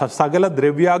വാക്യങ്ങൾ, സകല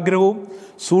ദ്രവ്യാഗ്രഹവും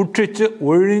സൂക്ഷിച്ച്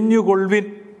ഒഴിഞ്ഞുകൊള്ളുവിൻ.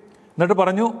 എന്നിട്ട്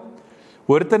പറഞ്ഞു,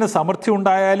 ഒരുത്തന് സമൃദ്ധി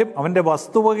ഉണ്ടായാലും അവൻ്റെ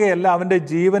വസ്തുവകയല്ല അവൻ്റെ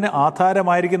ജീവന്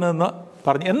ആധാരമായിരിക്കുന്നതെന്ന്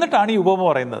പറഞ്ഞു. എന്നിട്ടാണ് ഈ ഉപമ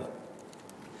പറയുന്നത്.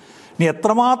 ഇനി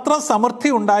എത്രമാത്രം സമൃദ്ധി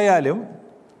ഉണ്ടായാലും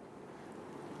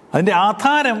അതിൻ്റെ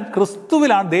ആധാരം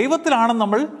ക്രിസ്തുവിലാണ്, ദൈവത്തിലാണെന്ന്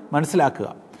നമ്മൾ മനസ്സിലാക്കുക.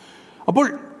 അപ്പോൾ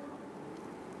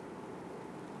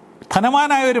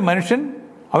ധനവാനായ ഒരു മനുഷ്യൻ,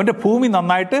 അവൻ്റെ ഭൂമി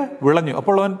നന്നായിട്ട് വിളഞ്ഞു.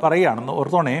 അപ്പോൾ അവൻ പറയുകയാണെന്ന്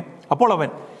ഓർത്തോണേ, അപ്പോൾ അവൻ,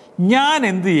 ഞാൻ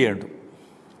എന്ത് ചെയ്യേണ്ടു,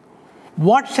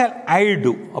 വാട്ട് ഷാൽ ഐ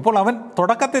ഡു. അപ്പോൾ അവൻ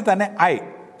തുടക്കത്തിൽ തന്നെ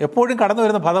എപ്പോഴും കടന്നു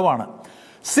വരുന്ന പദമാണ്.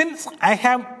 Since I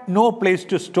have no place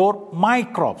to store my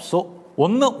crops. So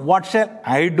ഒന്ന്, what shall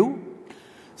I do.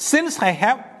 Since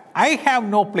I have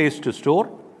no place to store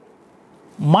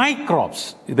my crops.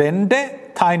 ഇതെൻ്റെ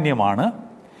ധാന്യമാണ്,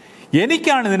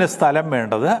 എനിക്കാണ് ഇതിന് സ്ഥലം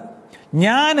വേണ്ടത്,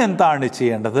 ഞാൻ എന്താണ്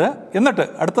ചെയ്യേണ്ടത്. എന്നിട്ട്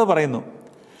അടുത്തത് പറയുന്നു,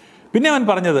 പിന്നെ അവൻ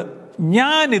പറഞ്ഞത്,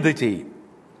 ഞാനിത് ചെയ്യും.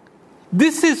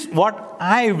 This is what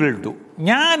I will do.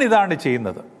 ഞാനിതാണ്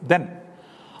ചെയ്യുന്നത്. Then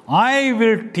I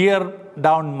will tear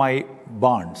down my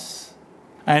Barnes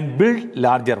and build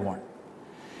larger one.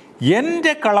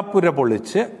 എൻ്റെ കളപ്പുര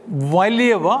പൊളിച്ച്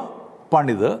വലിയവ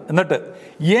പണിത്, എന്നിട്ട്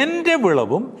എൻ്റെ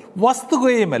വിളവും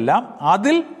വസ്തുവകയുമെല്ലാം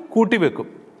അതിൽ കൂട്ടിവെക്കും.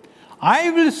 I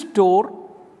will store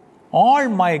all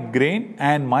my grain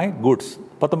and my goods.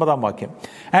 19-ാം വാക്യം.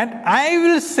 And I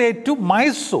will say to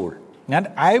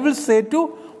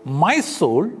my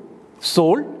soul,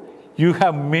 soul, you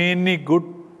have many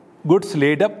goods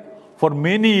laid up for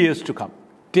many years to come.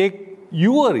 Take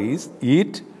your ease,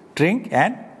 eat, drink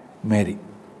and marry.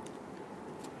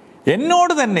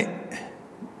 എന്നോട്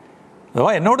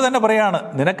തന്നെ പറയാണ്,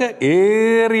 നിനക്ക്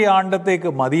ഏറിയ ആണ്ടത്തേക്ക്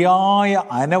മതിയായ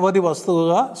അനവധി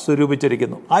വസ്തുവക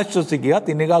സ്വരൂപിച്ചിരിക്കുന്നു. ആശ്വസിക്കുക,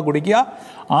 തിന്നുക, കുടിക്കുക,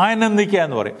 ആനന്ദിക്കുക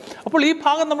എന്ന് പറയും. അപ്പോൾ ഈ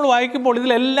ഭാഗം നമ്മൾ വായിക്കുമ്പോൾ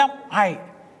ഇതിലെല്ലാം ഐ,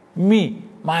 മീ,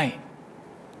 മൈ,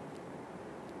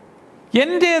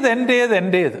 എൻ്റേത്,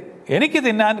 എനിക്ക്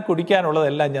തിന്നാൻ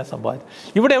കുടിക്കാനുള്ളതെല്ലാം ഞാൻ സമ്പാദിച്ചു.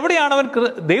 ഇവിടെ എവിടെയാണ് അവൻ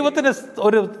ദൈവത്തിന്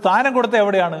ഒരു സ്ഥാനം കൊടുത്ത?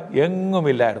 എവിടെയാണ്?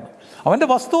 എങ്ങുമില്ലായിരുന്നു. അവൻ്റെ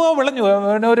വസ്തുവക വിളഞ്ഞു,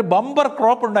 അവന് ഒരു ബമ്പർ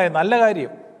ക്രോപ്പ് ഉണ്ടായി, നല്ല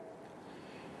കാര്യം,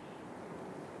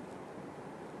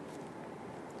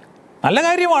 നല്ല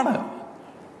കാര്യമാണ്.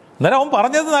 അന്നേരം അവൻ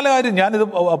പറഞ്ഞത് നല്ല കാര്യം, ഞാനിത്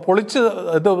പൊളിച്ച്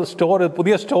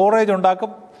പുതിയ സ്റ്റോറേജ്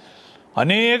ഉണ്ടാക്കും,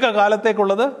 അനേക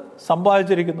കാലത്തേക്കുള്ളത്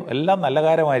സമ്പാദിച്ചിരിക്കുന്നു, എല്ലാം നല്ല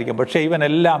കാര്യമായിരിക്കും. പക്ഷേ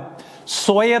ഇവനെല്ലാം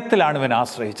സ്വയത്തിലാണ് ഇവൻ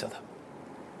ആശ്രയിച്ചത്,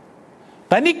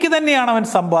 തനിക്ക് തന്നെയാണ് അവൻ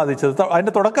സമ്പാദിച്ചത്.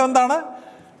 അതിൻ്റെ തുടക്കം എന്താണ്?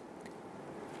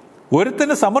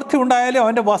 ഒരുത്തിന് സമൃദ്ധി ഉണ്ടായാലും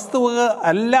അവൻ്റെ വസ്തുവക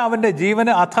അല്ല അവൻ്റെ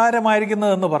ജീവന്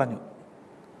ആധാരമായിരിക്കുന്നതെന്ന് പറഞ്ഞു.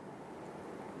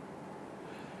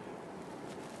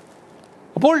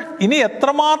 അപ്പോൾ ഇനി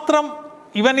എത്രമാത്രം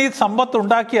ഇവൻ ഈ സമ്പത്ത്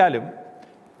ഉണ്ടാക്കിയാലും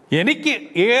എനിക്ക്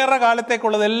ഏറെ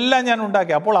കാലത്തേക്കുള്ളതെല്ലാം ഞാൻ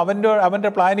ഉണ്ടാക്കി. അപ്പോൾ അവൻ്റെ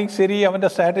പ്ലാനിങ് ശരി, അവൻ്റെ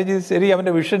സ്ട്രാറ്റജി ശരി,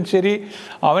 അവൻ്റെ വിഷൻ ശരി,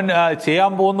 അവൻ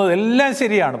ചെയ്യാൻ പോകുന്നത് എല്ലാം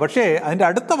ശരിയാണ്. പക്ഷേ അതിൻ്റെ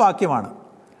അടുത്ത വാക്യമാണ്,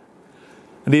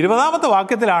 എൻ്റെ 20ാമത്തെ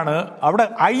വാക്യത്തിലാണ് അവിടെ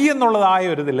ഐ എന്നുള്ളതായ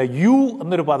ഒരിതില്ല, യു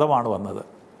എന്നൊരു പദമാണ് വന്നത്.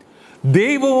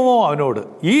 ദൈവമോ അവനോട്,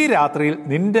 ഈ രാത്രിയിൽ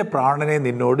നിന്റെ പ്രാണനെ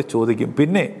നിന്നോട് ചോദിക്കും,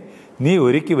 പിന്നെ നീ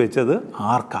ഒരുക്കി വെച്ചത്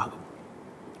ആർക്കാകും?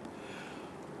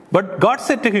 But God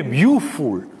Z to him, U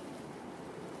fool.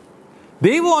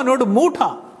 ദൈവം അവനോട് മൂഢ.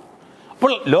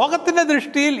 അപ്പോൾ ലോകത്തിൻ്റെ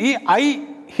ദൃഷ്ടിയിൽ ഈ ഐ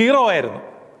ഹീറോ ആയിരുന്നു.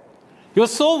 You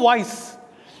are so vice.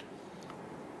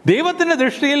 ദൈവത്തിൻ്റെ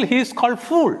ദൃഷ്ടിയിൽ ഹി ഈസ് കോൾഡ്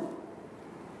ഫൂൾ,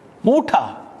 മൂഢ.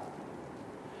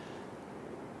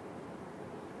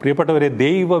 പ്രിയപ്പെട്ടവരെ,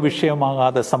 ദൈവ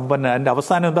വിഷയമാകാതെ സമ്പന്നൻ, എൻ്റെ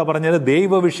അവസാനം എന്താ പറഞ്ഞത്?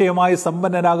 ദൈവ വിഷയമായി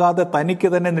സമ്പന്നനാകാതെ തനിക്ക്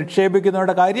തന്നെ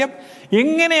നിക്ഷേപിക്കുന്നവരുടെ കാര്യം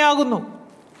എങ്ങനെയാകുന്നു?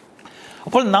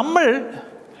 അപ്പോൾ നമ്മൾ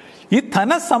ഈ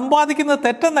ധനം സമ്പാദിക്കുന്നത്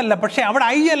തെറ്റെന്നല്ല, പക്ഷെ അവിടെ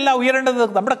ഐ അല്ല ഉയരേണ്ടത്.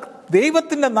 നമ്മുടെ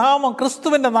ദൈവത്തിൻ്റെ നാമം,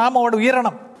 ക്രിസ്തുവിൻ്റെ നാമം അവിടെ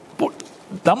ഉയരണം. അപ്പോൾ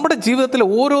നമ്മുടെ ജീവിതത്തിൽ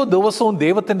ഓരോ ദിവസവും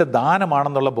ദൈവത്തിൻ്റെ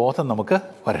ദാനമാണെന്നുള്ള ബോധം നമുക്ക്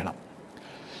വരണം.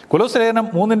 കൊലോസ്യർ ലേഖനം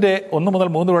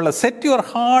 3:1-3 വരെ, set your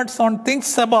hearts on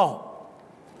things above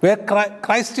where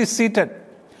Christ is seated.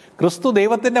 ക്രിസ്തു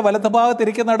ദൈവത്തിൻ്റെ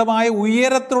വലതുഭാഗത്തിരിക്കുന്നിടമായ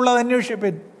ഉയരത്തിലുള്ളത്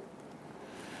അന്വേഷിപ്പിൻ.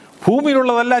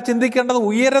 ഭൂമിയിലുള്ളതല്ല ചിന്തിക്കേണ്ടത്,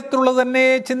 ഉയരത്തിലുള്ളത് തന്നെ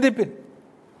ചിന്തിപ്പിൻ.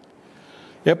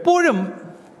 എപ്പോഴും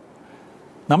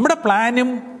നമ്മുടെ പ്ലാനും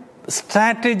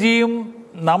സ്ട്രാറ്റജിയും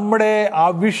നമ്മുടെ ആ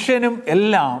വിഷനും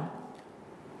എല്ലാം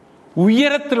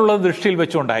ഉയരത്തിലുള്ള ദൃഷ്ടിയിൽ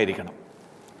വെച്ചുകൊണ്ടായിരിക്കണം.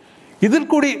 ഇതിൽ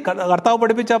കൂടി കർത്താവ്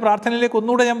പഠിപ്പിച്ച പ്രാർത്ഥനയിലേക്ക്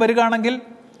ഒന്നുകൂടെ ഞാൻ വരികയാണെങ്കിൽ,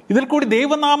 ഇതിൽ കൂടി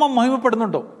ദൈവനാമം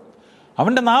മഹിമപ്പെടുന്നുണ്ടോ?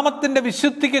 അവൻ്റെ നാമത്തിൻ്റെ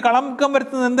വിശുദ്ധിക്ക് കളങ്കം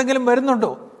വരുത്തുന്ന എന്തെങ്കിലും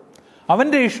വരുന്നുണ്ടോ?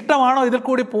 അവൻ്റെ ഇഷ്ടമാണോ ഇതിൽ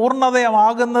കൂടി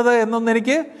പൂർണ്ണതയാകുന്നത് എന്നൊന്ന്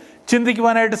എനിക്ക്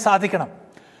ചിന്തിക്കുവാനായിട്ട് സാധിക്കണം.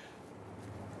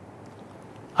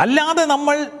 അല്ലാതെ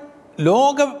നമ്മൾ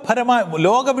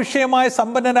ലോകവിഷയമായ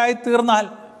സമ്പന്നരായി തീർന്നാൽ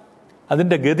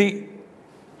അതിൻ്റെ ഗതി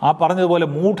ആ പറഞ്ഞതുപോലെ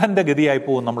മൂഢൻ്റെ ഗതിയായി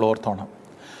പോകും. നമ്മൾ ഓർത്തോണം.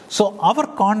 So our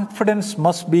confidence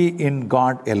must be in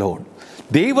God Elon.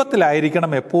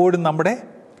 ദൈവത്തിലായിരിക്കണം എപ്പോഴും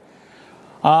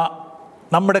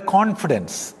നമ്മുടെ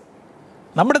കോൺഫിഡൻസ്,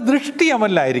 നമ്മുടെ ദൃഷ്ടി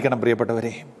അവനിലായിരിക്കണം.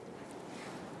 പ്രിയപ്പെട്ടവരെ,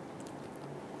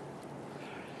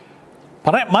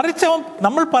 മറിച്ച്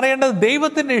നമ്മൾ പറയേണ്ടത്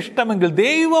ദൈവത്തിൻ്റെ ഇഷ്ടമെങ്കിൽ,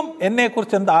 ദൈവം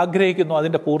എന്നെക്കുറിച്ച് എന്ത് ആഗ്രഹിക്കുന്നു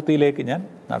അതിൻ്റെ പൂർത്തിയിലേക്ക് ഞാൻ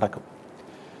നടക്കും.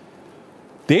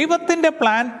 ദൈവത്തിൻ്റെ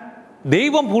പ്ലാൻ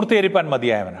ദൈവം പൂർത്തീകരിക്കാൻ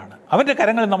മതിയായവനാണ്. അവൻ്റെ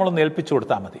കരങ്ങളിൽ നമ്മളൊന്ന് ഏൽപ്പിച്ചു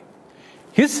കൊടുത്താൽ മതി.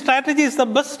 His strategy is the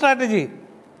best strategy.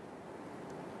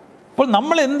 അപ്പോൾ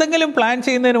നമ്മൾ എന്തെങ്കിലും പ്ലാൻ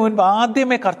ചെയ്യുന്നതിന് മുൻപ്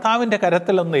ആദ്യമേ കർത്താവിൻ്റെ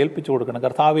കരത്തിൽ ഒന്ന് ഏൽപ്പിച്ചു കൊടുക്കണം.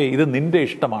 കർത്താവേ, ഇത് നിൻ്റെ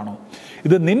ഇഷ്ടമാണോ?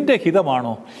 ഇത് നിൻ്റെ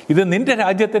ഹിതമാണോ? ഇത് നിൻ്റെ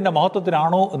രാജ്യത്തിൻ്റെ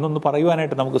മഹത്വത്തിനാണോ എന്നൊന്ന്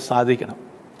പറയുവാനായിട്ട് നമുക്ക് സാധിക്കണം.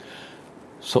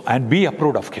 So and B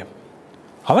approved of him.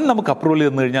 അവൻ നമുക്ക് അപ്രൂവൽ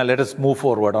തന്നു കഴിഞ്ഞാൽ let us move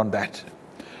forward on that.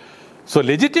 So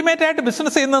legitimate ആയിട്ട്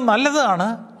ബിസിനസ് ചെയ്യുന്നത് നല്ലതാണ്.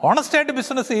 ഓണസ്റ്റായിട്ട്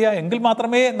ബിസിനസ് ചെയ്യുക, എങ്കിൽ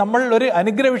മാത്രമേ നമ്മൾ ഒരു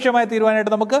അനുഗ്രഹ വിഷയമായി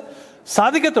തീരുവാനായിട്ട് നമുക്ക്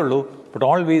സാധിക്കത്തുള്ളൂ. But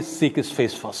always seek his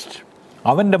face first.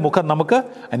 അവൻ്റെ മുഖം നമുക്ക്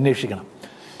അന്വേഷിക്കണം.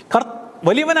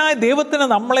 വലിയവനായ ദൈവത്തിന്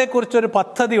നമ്മളെക്കുറിച്ചൊരു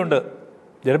പദ്ധതിയുണ്ട്.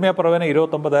 ജെറമ്യാ പ്രവചനം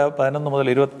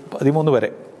 29:11-13 വരെ.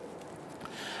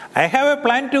 I have A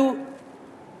plan to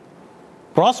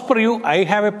prosper U, I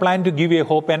have A plan to give A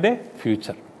hope and A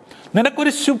future.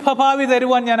 നിനക്കൊരു ശുഭഭാവി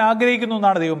തരുവാൻ ഞാൻ ആഗ്രഹിക്കുന്നു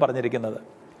എന്നാണ് ദൈവം പറഞ്ഞിരിക്കുന്നത്.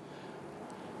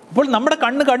 അപ്പോൾ നമ്മുടെ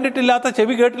കണ്ണ് കണ്ടിട്ടില്ലാത്ത,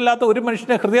 ചെവി കേട്ടില്ലാത്ത, ഒരു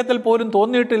മനുഷ്യൻ്റെ ഹൃദയത്തിൽ പോലും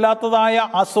തോന്നിയിട്ടില്ലാത്തതായ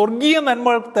ആ സ്വർഗീയ നന്മ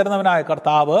തരുന്നവനായ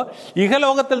കർത്താവ്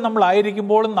ഇഹലോകത്തിൽ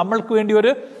നമ്മളായിരിക്കുമ്പോഴും നമ്മൾക്ക് വേണ്ടി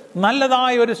ഒരു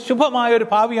നല്ലതായ ഒരു ശുഭമായ ഒരു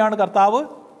ഭാവിയാണ് കർത്താവ്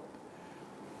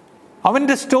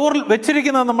അവൻ്റെ സ്റ്റോറിൽ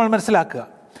വെച്ചിരിക്കുന്നത് നമ്മൾ മനസ്സിലാക്കുക.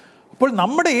 അപ്പോൾ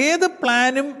നമ്മുടെ ഏത്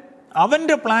പ്ലാനും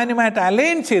അവൻ്റെ പ്ലാനുമായിട്ട്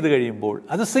അലൈൻ ചെയ്ത് കഴിയുമ്പോൾ,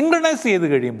 അത് സിങ്ക്രണൈസ് ചെയ്ത്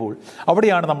കഴിയുമ്പോൾ,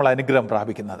 അവിടെയാണ് നമ്മൾ അനുഗ്രഹം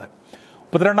പ്രാപിക്കുന്നത്.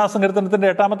 32-ാം സങ്കീർത്തനത്തിൻ്റെ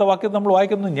 8-ാമത്തെ വാക്യം നമ്മൾ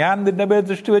വായിക്കുന്നു, ഞാൻ നിന്റെ മേൽ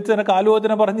ദൃഷ്ടി വെച്ച് നിനക്ക്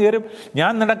ആലോചന പറഞ്ഞു തരും,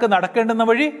 ഞാൻ നിനക്ക് നടക്കേണ്ടുന്ന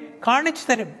വഴി കാണിച്ചു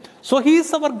തരും. So he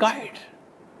is our guide,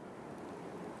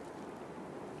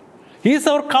 he is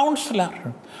our councillor.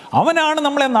 അവനാണ്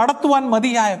നമ്മളെ നടത്തുവാൻ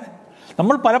മതിയായവൻ.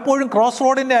 നമ്മൾ പലപ്പോഴും ക്രോസ്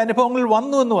റോഡിൻ്റെ അനുഭവങ്ങളിൽ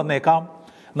വന്നു എന്ന് വന്നേക്കാം.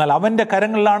 എന്നാൽ അവൻ്റെ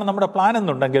കരങ്ങളിലാണ് നമ്മുടെ പ്ലാൻ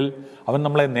എന്നുണ്ടെങ്കിൽ അവൻ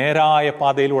നമ്മളെ നേരായ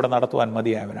പാതയിലൂടെ നടത്തുവാൻ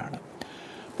മതിയായവനാണ്.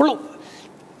 അപ്പോൾ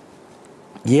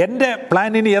എൻ്റെ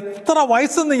പ്ലാനിന് എത്ര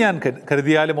വയസ്സെന്ന് ഞാൻ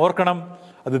കരുതിയാലും ഓർക്കണം,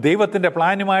 അത് ദൈവത്തിൻ്റെ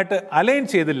പ്ലാനുമായിട്ട് അലൈൻ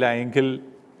ചെയ്തില്ല എങ്കിൽ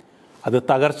അത്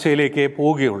തകർച്ചയിലേക്കേ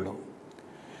പോവുകയുള്ളൂ.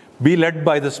 B led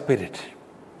by the spirit.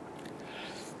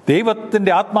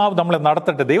 ദൈവത്തിൻ്റെ ആത്മാവ് നമ്മളെ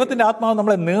നടത്തട്ടെ. ദൈവത്തിൻ്റെ ആത്മാവ്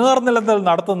നമ്മളെ നേർനിലത്തിൽ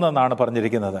നടത്തുന്നതെന്നാണ്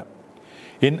പറഞ്ഞിരിക്കുന്നത്.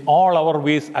 In all our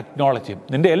vase acknowledge him.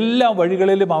 നിൻ്റെ എല്ലാ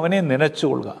വഴികളിലും അവനെ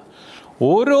നനച്ചുകൊള്ളുക.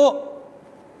 ഓരോ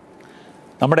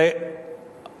നമ്മുടെ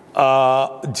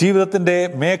ജീവിതത്തിൻ്റെ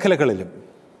മേഖലകളിലും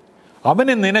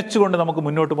അവനെ നനച്ചുകൊണ്ട് നമുക്ക്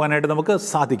മുന്നോട്ട് പോകാനായിട്ട് നമുക്ക്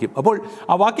സാധിക്കും. അപ്പോൾ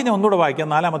ആ വാക്യം ഞാൻ ഒന്നുകൂടെ വായിക്കാം.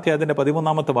 4-ാം അധ്യായത്തിൻ്റെ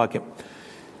 13-ാമത്തെ വാക്യം.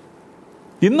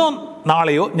 ഇന്നോ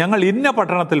നാളെയോ ഞങ്ങൾ ഇന്ന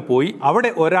പട്ടണത്തിൽ പോയി അവിടെ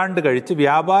ഒരാണ്ട് കഴിച്ച്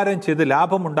വ്യാപാരം ചെയ്ത്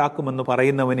ലാഭമുണ്ടാക്കുമെന്ന്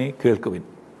പറയുന്നവനെ കേൾക്കുവിൻ.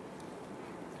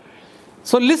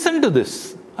 So listen to this.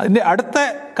 അതിൻ്റെ അടുത്ത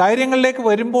കാര്യങ്ങളിലേക്ക്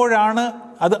വരുമ്പോഴാണ്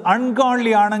അത്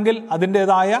അൺഗോൺലി ആണെങ്കിൽ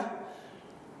അതിൻ്റെതായ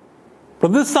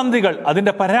പ്രതിസന്ധികൾ,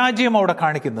 അതിൻ്റെ പരാജയം അവിടെ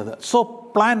കാണിക്കുന്നത്. സോ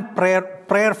പ്ലാൻ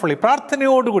പ്രയർഫുള്ളി,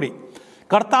 പ്രാർത്ഥനയോടുകൂടി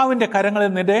കർത്താവിൻ്റെ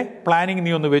കരങ്ങളിൽ നിന്റെ പ്ലാനിങ്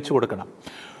നീ ഒന്ന് വെച്ച് കൊടുക്കണം.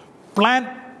 Plan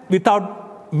without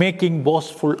making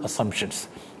boastful assumptions.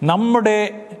 നമ്മുടെ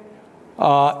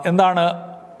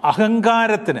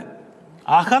അഹങ്കാരത്തിന്,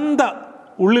 അഹന്ത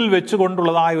ഉള്ളിൽ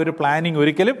വെച്ചുകൊണ്ടുള്ളതായ ഒരു പ്ലാനിങ്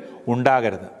ഒരിക്കലും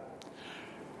ഉണ്ടാകരുത്.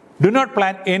 Do not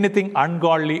plan anything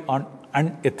അൺഗോൺലി on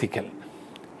unethical.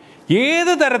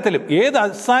 ഏത് തരത്തിലും ഏത്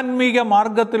അസാൻമിക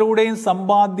മാർഗത്തിലൂടെയും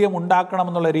സമ്പാദ്യം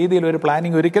ഉണ്ടാക്കണമെന്നുള്ള രീതിയിൽ ഒരു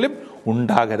പ്ലാനിങ് ഒരിക്കലും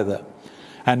ഉണ്ടാകരുത്.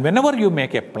 And whenever you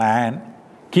make A plan,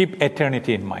 keep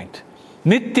eternity in mind.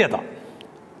 നിത്യത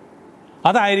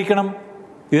അതായിരിക്കണം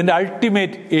ഇതിൻ്റെ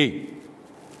ultimate aim.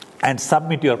 And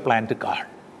submit your plan to God.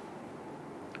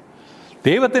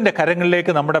 ദൈവത്തിൻ്റെ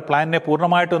കരങ്ങളിലേക്ക് നമ്മുടെ പ്ലാനിനെ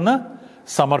പൂർണ്ണമായിട്ടൊന്ന്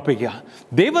സമർപ്പിക്കുക.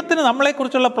 ദൈവത്തിന്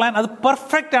നമ്മളെക്കുറിച്ചുള്ള പ്ലാൻ അത്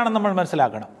പെർഫെക്റ്റ് ആണെന്ന് നമ്മൾ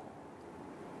മനസ്സിലാക്കണം.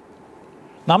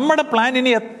 നമ്മുടെ പ്ലാൻ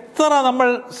ഇനി എത്ര നമ്മൾ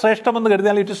ശ്രേഷ്ഠമെന്ന്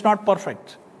കരുതിയാൽ ഇറ്റ് ഇസ് നോട്ട്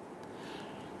പെർഫെക്റ്റ്.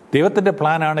 ദൈവത്തിൻ്റെ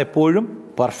പ്ലാനാണ് എപ്പോഴും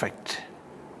perfect.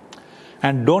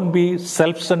 And don't be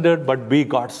self centred but B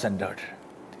God centred.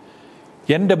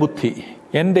 എൻ്റെ ബുദ്ധി,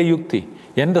 എൻ്റെ യുക്തി,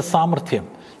 എൻ്റെ സാമർഥ്യം,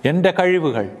 എൻ്റെ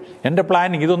കഴിവുകൾ, എൻ്റെ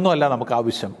പ്ലാനിങ്, ഇതൊന്നുമല്ല നമുക്ക്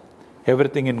ആവശ്യം.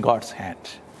 Everything in God's hand.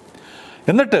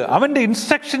 എന്നിട്ട് അവൻ്റെ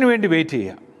ഇൻസ്ട്രക്ഷന് വേണ്ടി വെയിറ്റ്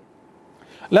ചെയ്യുക.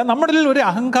 അല്ല, നമ്മുടെ ഒരു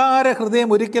അഹങ്കാര ഹൃദയം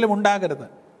ഒരിക്കലും ഉണ്ടാകരുത്.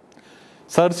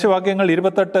 സദൃശവാക്യങ്ങൾ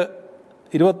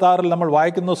 28-26 നമ്മൾ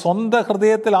വായിക്കുന്നു, സ്വന്തം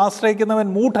ഹൃദയത്തിൽ ആശ്രയിക്കുന്നവൻ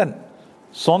മൂഢൻ,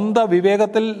 സ്വന്തം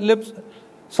വിവേകത്തിലും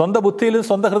സ്വന്തം ബുദ്ധിയിലും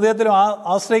സ്വന്തം ഹൃദയത്തിലും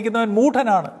ആശ്രയിക്കുന്നവൻ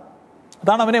മൂഢനാണ്.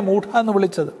 അതാണ് അവനെ മൂഢ എന്ന്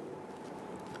വിളിച്ചത്.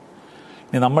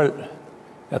 ഇനി നമ്മൾ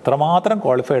എത്രമാത്രം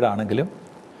ക്വാളിഫൈഡ് ആണെങ്കിലും,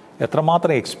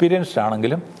 എത്രമാത്രം എക്സ്പീരിയൻസ്ഡ്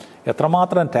ആണെങ്കിലും,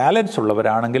 എത്രമാത്രം ടാലൻറ്റ്സ്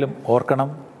ഉള്ളവരാണെങ്കിലും ഓർക്കണം,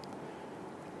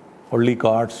 only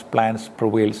God's plans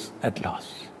prevails at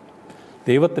last.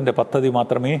 ദൈവത്തിൻ്റെ പദ്ധതി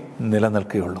മാത്രമേ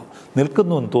നിലനിൽക്കുകയുള്ളൂ.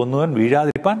 നിൽക്കുന്നു എന്ന് തോന്നുവൻ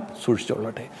വീഴാതിരിപ്പാൻ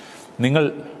സൂക്ഷിച്ചുകൊള്ളട്ടെ.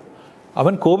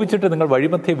 അവൻ കോപിച്ചിട്ട് നിങ്ങൾ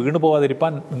വഴിമധ്യേ വീണു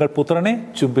പോകാതിരിപ്പാൻ നിങ്ങൾ പുത്രനെ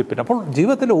ചുംബിപ്പിൻ. അപ്പോൾ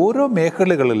ജീവിതത്തിലെ ഓരോ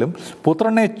മേഖലകളിലും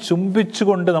പുത്രനെ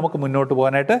ചുംബിച്ചുകൊണ്ട് നമുക്ക് മുന്നോട്ട്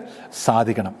പോകാനായിട്ട്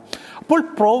സാധിക്കണം. അപ്പോൾ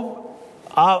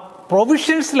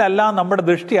പ്രൊവിഷൻസിലല്ല നമ്മുടെ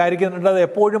ദൃഷ്ടി ആയിരിക്കേണ്ടത്,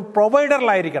 എപ്പോഴും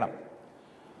പ്രൊവൈഡറിലായിരിക്കണം.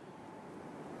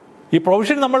 ഈ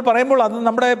പ്രൊവിഷൻ നമ്മൾ പറയുമ്പോൾ അത്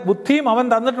നമ്മുടെ ബുദ്ധിയും അവൻ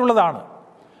തന്നിട്ടുള്ളതാണ്.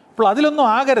 അപ്പോൾ അതിലൊന്നും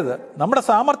ആകരുത്, നമ്മുടെ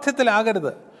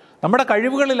സാമർഥ്യത്തിലാകരുത്, നമ്മുടെ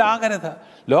കഴിവുകളിലാകരുത്,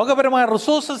 ലോകപരമായ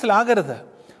റിസോഴ്സസിലാകരുത്.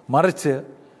 മറിച്ച്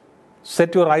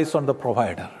set your eyes on the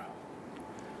provider.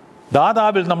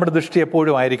 ദാതാവിൽ നമ്മുടെ ദൃഷ്ടി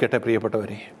എപ്പോഴും ആയിരിക്കട്ടെ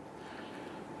പ്രിയപ്പെട്ടവരെ.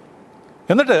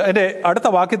 എന്നിട്ട് അതിൻ്റെ അടുത്ത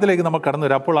വാക്യത്തിലേക്ക് നമ്മൾ കടന്നു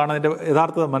വരാം. അപ്പോഴാണ് അതിൻ്റെ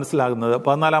യഥാർത്ഥത മനസ്സിലാകുന്നത്.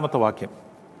 14-ാമത്തെ വാക്യം,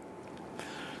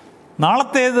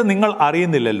 നാളത്തേത് നിങ്ങൾ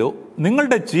അറിയുന്നില്ലല്ലോ,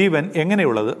 നിങ്ങളുടെ ജീവൻ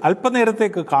എങ്ങനെയുള്ളത്,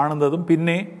 അല്പനേരത്തേക്ക് കാണുന്നതും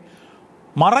പിന്നെ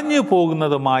മറഞ്ഞു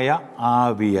പോകുന്നതുമായ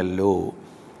ആവിയല്ലോ.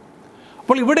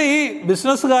 അപ്പോൾ ഇവിടെ ഈ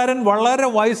ബിസിനസ്സുകാരൻ വളരെ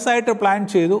വൈസായിട്ട് പ്ലാൻ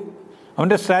ചെയ്തു.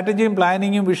 അവൻ്റെ സ്ട്രാറ്റജിയും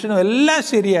പ്ലാനിങ്ങും വിഷനും എല്ലാം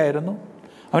ശരിയായിരുന്നു.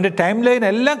 അവൻ്റെ ടൈം ലൈൻ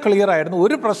എല്ലാം ക്ലിയർ ആയിരുന്നു,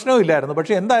 ഒരു പ്രശ്നവും ഇല്ലായിരുന്നു.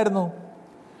 പക്ഷേ എന്തായിരുന്നു?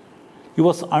 He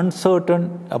was Un Certain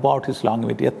about his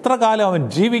ലോങ്ങിവിറ്റി. എത്ര കാലം അവൻ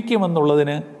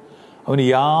ജീവിക്കുമെന്നുള്ളതിന് അവന്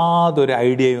യാതൊരു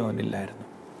ഐഡിയയും അവനില്ലായിരുന്നു.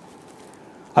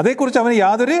 അതേക്കുറിച്ച് അവന്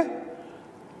യാതൊരു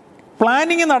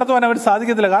പ്ലാനിങ് നടത്തുവാൻ അവന്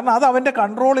സാധിക്കത്തില്ല. കാരണം അത് അവൻ്റെ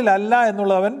കൺട്രോളിലല്ല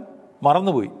എന്നുള്ളത് അവൻ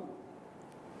മറന്നുപോയി.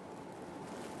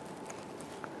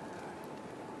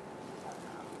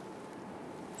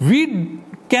 We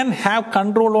can have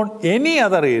control on any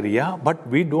other area, but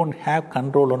we don't have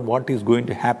control on what is going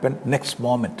to happen next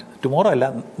moment. Tomorrow അല്ല,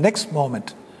 next moment.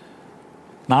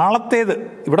 നാളത്തേത്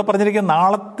ഇവിടെ പറഞ്ഞിരിക്കുന്ന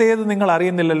നാളത്തേത് നിങ്ങൾ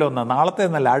അറിയുന്നില്ലല്ലോ എന്നാ.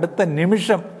 നാളത്തേതെന്നല്ല, അടുത്ത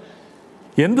നിമിഷം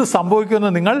എന്ത്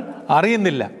സംഭവിക്കുമെന്ന് നിങ്ങൾ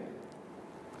അറിയുന്നില്ല.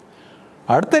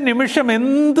 അടുത്ത നിമിഷം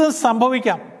എന്ത്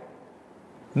സംഭവിക്കാം.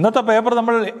 ഇന്നത്തെ പേപ്പർ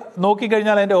നമ്മൾ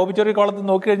നോക്കിക്കഴിഞ്ഞാൽ, അതിൻ്റെ ഓബിച്ചറി കോളത്തിൽ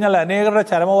നോക്കിക്കഴിഞ്ഞാൽ അനേകരുടെ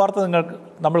ചരമവാർത്ത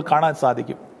നമ്മൾ കാണാൻ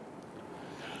സാധിക്കും.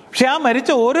 പക്ഷെ ആ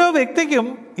മരിച്ച ഓരോ വ്യക്തിക്കും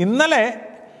ഇന്നലെ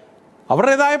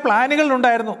അവരുടേതായ പ്ലാനുകൾ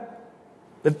ഉണ്ടായിരുന്നു,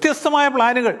 വ്യത്യസ്തമായ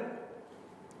പ്ലാനുകൾ.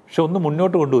 പക്ഷെ ഒന്നും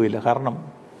മുന്നോട്ട് കൊണ്ടുപോയില്ല. കാരണം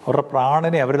അവരുടെ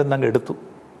പ്രാണനെ അവരിൽ നിന്ന് അങ്ങ് എടുത്തു.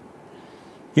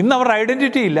 ഇന്ന് അവരുടെ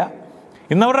ഐഡൻറ്റിറ്റി ഇല്ല,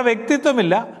 ഇന്നവരുടെ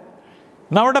വ്യക്തിത്വമില്ല,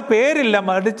 ഇന്നവരുടെ പേരില്ല,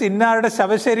 മറിച്ച് ഇന്നവരുടെ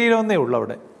ശവശരീരമെന്നേ ഉള്ളൂ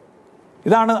അവിടെ.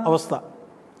 ഇതാണ് അവസ്ഥ.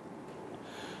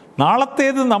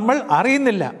 നാളത്തേത് നമ്മൾ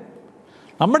അറിയുന്നില്ല.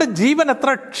 നമ്മുടെ ജീവൻ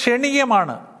എത്ര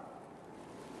ക്ഷണികമാണ്.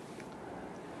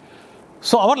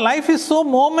 So our life is so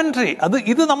മോമെൻ്ററി.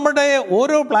 ഇത് നമ്മുടെ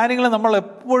ഓരോ പ്ലാനിങ്ങളും നമ്മൾ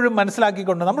എപ്പോഴും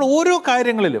മനസ്സിലാക്കിക്കൊണ്ട് നമ്മൾ ഓരോ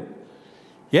കാര്യങ്ങളിലും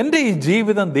എൻ്റെ ഈ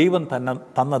ജീവിതം ദൈവം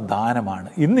തന്ന ദാനമാണ്.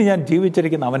 ഇന്ന് ഞാൻ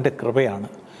ജീവിച്ചിരിക്കുന്ന അവൻ്റെ കൃപയാണ്.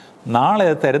 നാളെ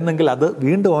അത് തരുന്നെങ്കിൽ അത്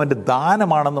വീണ്ടും അവൻ്റെ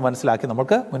ദാനമാണെന്ന് മനസ്സിലാക്കി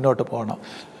നമുക്ക് മുന്നോട്ട് പോകണം.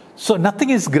 So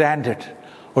nothing is granted,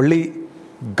 only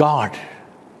God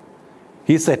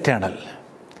is eternal,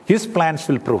 his plans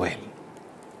will prevail.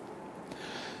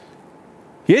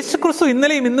 യേശുക്രിസ്തു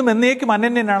ഇന്നലെയും ഇന്നും എന്നേക്കും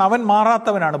അനന്യനാണ്. അവൻ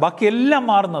മാറാത്തവനാണ്. ബാക്കി എല്ലാം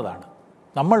മാറുന്നതാണ്.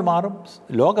 നമ്മൾ മാറും,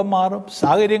 ലോകം മാറും,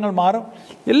 സാഹചര്യങ്ങൾ മാറും,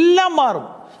 എല്ലാം മാറും.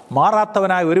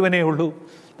 മാറാത്തവനായ ഒരുവനേ ഉള്ളൂ,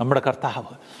 നമ്മുടെ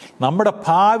കർത്താവ്. നമ്മുടെ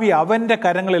ഭാവി അവൻ്റെ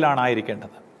കരങ്ങളിലാണ്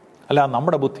ആയിരിക്കേണ്ടത്, അല്ല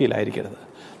നമ്മുടെ ബുദ്ധിയിലായിരിക്കരുത്,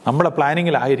 നമ്മുടെ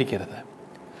പ്ലാനിങ്ങിലായിരിക്കരുത്.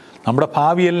 നമ്മുടെ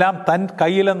ഭാവിയെല്ലാം തൻ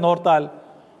കയ്യിലെന്നോർത്താൽ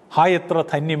എത്ര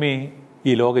ധന്യമേ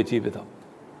ഈ ലോക ജീവിതം.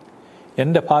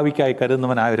 എൻ്റെ ഭാവിക്കായി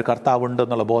കരുതുന്നവനായ ഒരു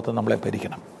കർത്താവുണ്ടെന്നുള്ള ബോധം നമ്മളെ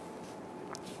ഭരിക്കണം.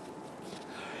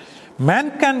 Man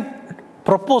can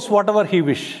propose whatever he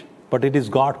wish, but it is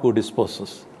God who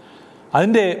disposes.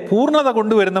 അതിൻ്റെ പൂർണ്ണത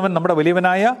കൊണ്ടുവരുന്നവൻ നമ്മുടെ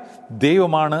വലിയവനായ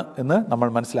ദൈവമാണ് എന്ന് നമ്മൾ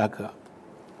മനസ്സിലാക്കുക.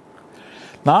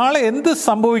 നാളെ എന്ത്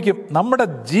സംഭവിക്കും, നമ്മുടെ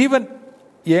ജീവൻ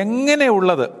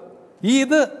എങ്ങനെയുള്ളത്,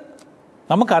 ഇത്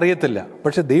നമുക്കറിയത്തില്ല.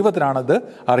 പക്ഷെ ദൈവത്തിനാണത്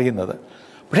അറിയുന്നത്.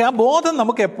 പക്ഷെ ആ ബോധം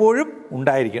നമുക്ക് എപ്പോഴും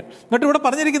ഉണ്ടായിരിക്കും. എന്നിട്ട് ഇവിടെ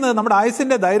പറഞ്ഞിരിക്കുന്നത്, നമ്മുടെ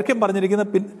ആയുസിൻ്റെ ദൈർഘ്യം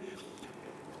പറഞ്ഞിരിക്കുന്നത്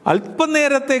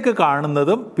അല്പനേരത്തേക്ക്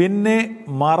കാണുന്നതും പിന്നെ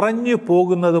മറഞ്ഞു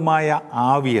പോകുന്നതുമായ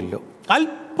ആവിയല്ലോ.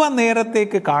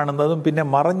 അല്പനേരത്തേക്ക് കാണുന്നതും പിന്നെ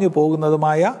മറഞ്ഞു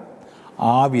പോകുന്നതുമായ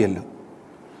ആവിയല്ലോ.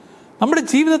 നമ്മുടെ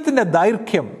ജീവിതത്തിൻ്റെ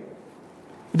ദൈർഘ്യം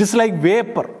it is like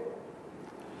vapour.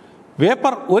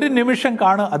 Vapour ഒരു നിമിഷം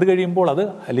കാണും, അത് കഴിയുമ്പോൾ അത്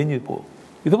അലിഞ്ഞു പോകും.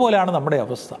 ഇതുപോലെയാണ് നമ്മുടെ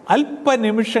അവസ്ഥ.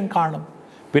 അല്പനിമിഷം കാണും,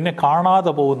 പിന്നെ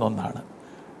കാണാതെ പോകുന്ന ഒന്നാണ്.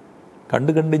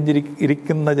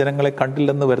 ഇരിക്കുന്ന ജനങ്ങളെ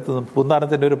കണ്ടില്ലെന്ന് വരുത്തുന്നു.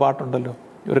 പൂന്താനത്തിൻ്റെ ഒരു പാട്ടുണ്ടല്ലോ,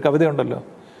 ഒരു കവിതയുണ്ടല്ലോ,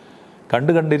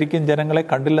 കണ്ടിരിക്കും ജനങ്ങളെ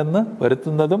കണ്ടില്ലെന്ന്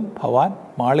വരുത്തുന്നതും ഭവാൻ,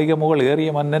 മാളിക മുകൾ ഏറിയ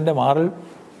മന്നൻ്റെ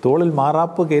തോളിൽ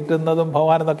മാറാപ്പ് കയറ്റുന്നതും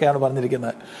ഭവാൻ എന്നൊക്കെയാണ്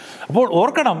പറഞ്ഞിരിക്കുന്നത്. അപ്പോൾ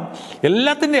ഓർക്കണം,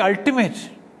 എല്ലാത്തിൻ്റെ അൾട്ടിമേറ്റ്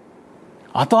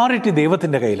അതോറിറ്റി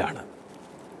ദൈവത്തിൻ്റെ കയ്യിലാണ്.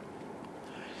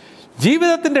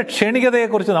 ജീവിതത്തിൻ്റെ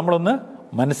ക്ഷണികതയെക്കുറിച്ച് നമ്മളൊന്ന്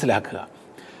മനസ്സിലാക്കുക.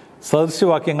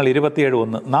 സദൃശവാക്യങ്ങൾ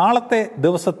 27:1. നാളത്തെ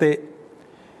ദിവസത്തെ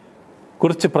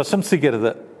കുറിച്ച്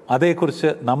പ്രശംസിക്കരുത്, അതേക്കുറിച്ച്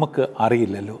നമുക്ക്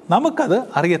അറിയില്ലല്ലോ. നമുക്കത്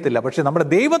അറിയത്തില്ല, പക്ഷെ നമ്മുടെ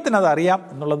ദൈവത്തിനത് അറിയാം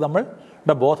എന്നുള്ളത്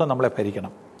നമ്മളുടെ ബോധം നമ്മളെ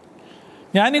ഭരിക്കണം.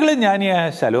 ജ്ഞാനികളിൽ ജ്ഞാനിയായ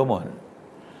ശലോമോൻ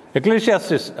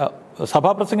എക്ലീഷ്യാസ്റ്റിസ്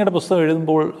സഭാപ്രസംഗയുടെ പുസ്തകം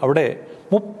എഴുതുമ്പോൾ അവിടെ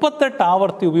 38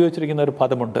 ആവർത്തി ഉപയോഗിച്ചിരിക്കുന്ന ഒരു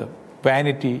പദമുണ്ട്,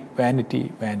 വാനിറ്റി, വാനിറ്റി,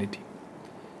 വാനിറ്റി.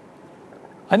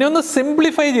 അതിനെ ഒന്ന്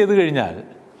സിംപ്ലിഫൈ ചെയ്ത് കഴിഞ്ഞാൽ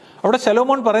അവിടെ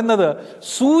ശലോമോൻ പറയുന്നത്,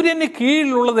 സൂര്യന്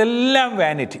കീഴിലുള്ളതെല്ലാം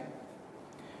വാനിറ്റി,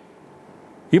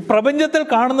 ഈ പ്രപഞ്ചത്തിൽ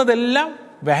കാണുന്നതെല്ലാം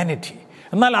വാനിറ്റി.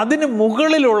 എന്നാൽ അതിന്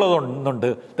മുകളിലുള്ളതൊന്നുണ്ട്,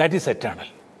 ദാറ്റ് ഈസ് എറ്റേണൽ.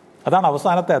 അതാണ്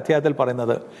അവസാനത്തെ അധ്യായത്തിൽ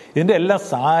പറയുന്നത്. ഇതിൻ്റെ എല്ലാം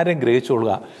സാരം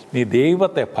ഗ്രഹിച്ചുകൊള്ളുക, നീ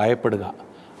ദൈവത്തെ ഭയപ്പെടുക,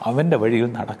 അവൻ്റെ വഴിയിൽ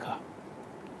നടക്കുക.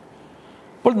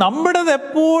 അപ്പോൾ നമ്മുടേത്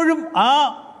എപ്പോഴും ആ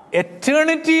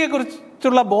എറ്റേണിറ്റിയെ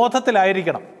കുറിച്ചുള്ള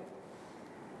ബോധത്തിലായിരിക്കണം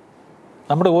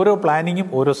നമ്മുടെ ഓരോ പ്ലാനിങ്ങും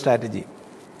ഓരോ സ്ട്രാറ്റജിയും.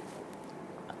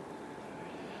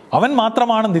 അവൻ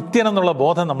മാത്രമാണ് നിത്യൻ എന്നുള്ള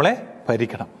ബോധം നമ്മളെ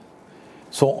ഭരിക്കണം.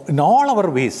 So in all our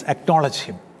vase acknowledge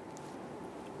him.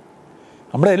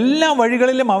 നമ്മുടെ എല്ലാ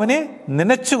വഴികളിലും അവനെ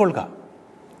നനച്ചുകൊള്ളുക.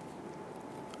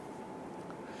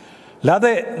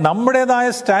 അല്ലാതെ നമ്മുടേതായ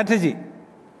സ്ട്രാറ്റജി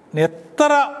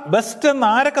എത്ര ബെസ്റ്റ് എന്ന്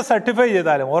ആരൊക്കെ സർട്ടിഫൈ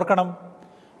ചെയ്താലും ഓർക്കണം,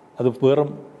 അത് വെറും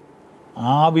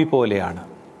ആവി പോലെയാണ്.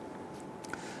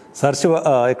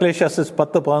 എക്ലേഷ്യാസ്റ്റിസ്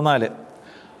 10:14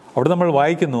 അവിടെ നമ്മൾ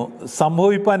വായിക്കുന്നു,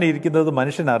 സംഭവിപ്പാനിരിക്കുന്നത്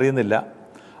മനുഷ്യൻ അറിയുന്നില്ല,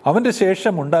 അവൻ്റെ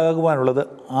ശേഷം ഉണ്ടാകുവാനുള്ളത്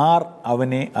ആർ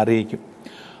അവനെ അറിയിക്കും.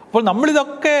 അപ്പോൾ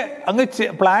നമ്മളിതൊക്കെ അങ്ങ്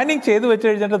പ്ലാനിങ് ചെയ്ത് വെച്ച്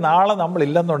കഴിഞ്ഞിട്ട് നാളെ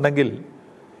നമ്മളില്ലെന്നുണ്ടെങ്കിൽ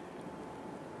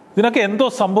ഇതിനൊക്കെ എന്തോ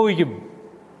സംഭവിക്കും,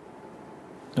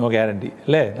 നോ ഗ്യാരണ്ടി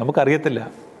അല്ലേ? നമുക്കറിയത്തില്ല.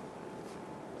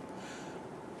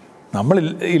 നമ്മൾ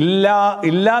ഇല്ല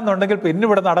എന്നുണ്ടെങ്കിൽ പിന്നെ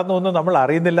ഇവിടെ നടന്നു എന്ന് നമ്മൾ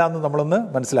അറിയുന്നില്ല എന്ന് നമ്മളൊന്ന്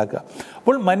മനസ്സിലാക്കുക.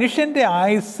 അപ്പോൾ മനുഷ്യൻ്റെ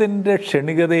ആയുസ്സിൻ്റെ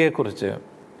ക്ഷണികതയെക്കുറിച്ച്,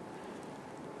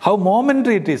 ഹൗ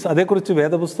മോമെൻ്ററി ഇറ്റ് ഈസ്, അതേക്കുറിച്ച്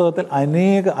വേദപുസ്തകത്തിൽ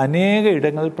അനേക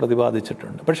ഇടങ്ങളിൽ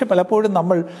പ്രതിപാദിച്ചിട്ടുണ്ട്. പക്ഷെ പലപ്പോഴും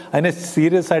നമ്മൾ അതിനെ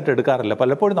സീരിയസ് ആയിട്ട് എടുക്കാറില്ല.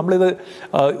 പലപ്പോഴും നമ്മളിത്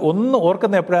ഒന്ന്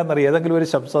ഓർക്കുന്ന എപ്പോഴാണെന്നറിയാം, ഏതെങ്കിലും ഒരു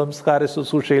സംസ്കാര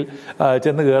ശുശ്രൂഷയിൽ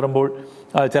ചെന്ന് കയറുമ്പോൾ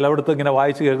ചിലയിടത്ത് ഇങ്ങനെ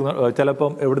വായിച്ച് കേൾക്കുന്ന,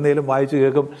 ചിലപ്പം എവിടുന്നേലും വായിച്ച്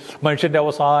കേൾക്കും, മനുഷ്യൻ്റെ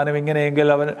അവസാനം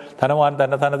ഇങ്ങനെയെങ്കിൽ അവൻ ധനവാൻ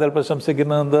തന്നെ ധനത്തിൽ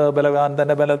പ്രശംസിക്കുന്നതെന്ത്, ബലവാൻ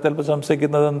തന്നെ ബലത്തിൽ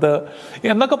പ്രശംസിക്കുന്നതെന്ത്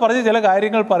എന്നൊക്കെ പറഞ്ഞ് ചില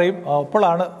കാര്യങ്ങൾ പറയും.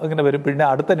 അപ്പോഴാണ് ഇങ്ങനെ വരും, പിന്നെ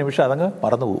അടുത്ത നിമിഷം അതങ്ങ്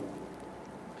മറന്നുപോകും.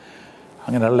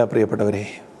 അങ്ങനെയല്ല പ്രിയപ്പെട്ടവരെ,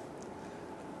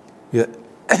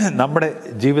 നമ്മുടെ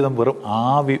ജീവിതം വെറും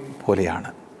ആവി പോലെയാണ്.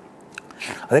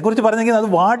 അതേക്കുറിച്ച് പറഞ്ഞെങ്കിൽ അത്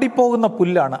വാടിപ്പോകുന്ന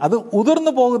പുല്ലാണ്, അത്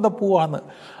ഉതിർന്നു പോകുന്ന പൂവാണ്,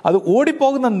 അത്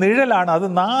ഓടിപ്പോകുന്ന നിഴലാണ്, അത്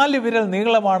 4 വിരൽ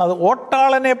നീളമാണ്, അത്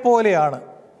ഓട്ടാളനെ പോലെയാണ്,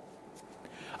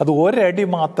 അത് 1 അടി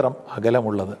മാത്രം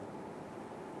അകലമുള്ളത്,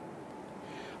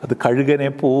 അത്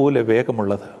കഴുകനെ പോലെ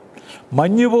വേഗമുള്ളത്,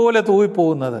 മഞ്ഞുപോലെ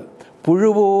തൂവിപ്പോകുന്നത്,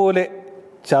 പുഴുപോലെ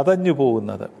ചതഞ്ഞു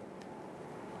പോകുന്നത്,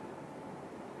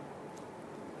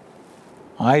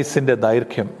 ആയുസ്സിൻ്റെ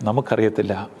ദൈർഘ്യം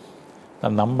നമുക്കറിയത്തില്ല.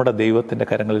 നമ്മുടെ ദൈവത്തിൻ്റെ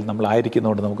കരങ്ങളിൽ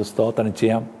നമ്മളായിരിക്കുന്നതുകൊണ്ട് നമുക്ക് സ്തോത്രം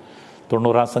ചെയ്യാം.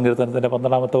 90-ാം സങ്കീർത്തനത്തിൻ്റെ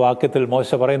 12-ാമത്തെ വാക്യത്തിൽ മോശ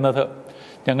പറയുന്നത്,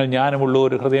 ഞങ്ങൾ ജ്ഞാനമുള്ള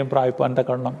ഒരു ഹൃദയം പ്രാപിപ്പാൻ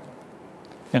തക്കവണ്ണം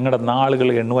ഞങ്ങളുടെ നാളുകൾ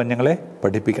എണ്ണുവാൻ ഞങ്ങളെ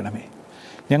പഠിപ്പിക്കണമേ.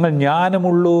 ഞങ്ങൾ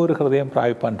ജ്ഞാനമുള്ള ഒരു ഹൃദയം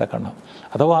പ്രാപിപ്പാൻ തക്കവണ്ണം.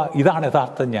 അഥവാ ഇതാണ്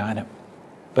യഥാർത്ഥ ജ്ഞാനം,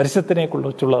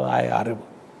 പരിശുദ്ധത്തിനെക്കുറിച്ചുള്ളതായ അറിവ്.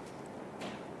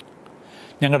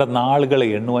 ഞങ്ങളുടെ നാളുകളെ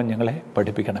എണ്ണുവാൻ ഞങ്ങളെ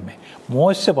പഠിപ്പിക്കണമേ.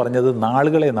 മോശ പറഞ്ഞത്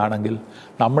നാളുകളെ എന്നാണെങ്കിൽ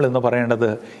നമ്മളിന്ന് പറയേണ്ടത്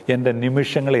എൻ്റെ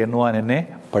നിമിഷങ്ങളെ എണ്ണുവാൻ എന്നെ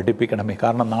പഠിപ്പിക്കണമേ.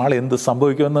 കാരണം നാളെ എന്ത്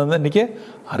സംഭവിക്കുമെന്ന് എനിക്ക്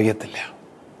അറിയത്തില്ല.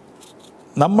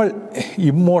 നമ്മൾ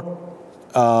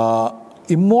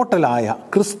ഇമ്മോർട്ടലായ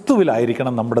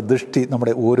ക്രിസ്തുവിലായിരിക്കണം നമ്മുടെ ദൃഷ്ടി,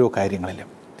 നമ്മുടെ ഓരോ കാര്യങ്ങളിലും.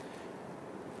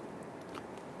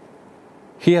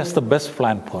 He has the best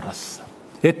plan for us.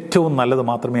 ഏറ്റവും നല്ലത്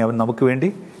മാത്രമേ അവൻ നമുക്ക് വേണ്ടി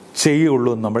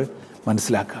ചെയ്യുള്ളൂ എന്ന് നമ്മൾ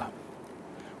മനസ്സിലാക്കുക.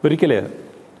 ഒരിക്കൽ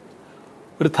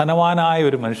ഒരു ധനവാനായ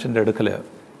ഒരു മനുഷ്യൻ്റെ അടുക്കൽ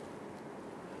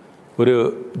ഒരു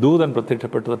ദൂതൻ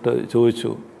പ്രത്യക്ഷപ്പെട്ടിട്ട്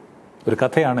ചോദിച്ചു, ഒരു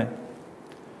കഥയാണ്,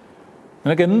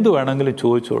 നിനക്ക് എന്ത് വേണമെങ്കിലും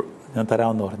ചോദിച്ചോ, ഞാൻ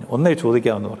തരാമെന്ന് പറഞ്ഞു. ഒന്നേ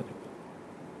ചോദിക്കാമെന്ന് പറഞ്ഞു.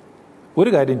 ഒരു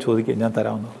കാര്യം ചോദിക്കുക, ഞാൻ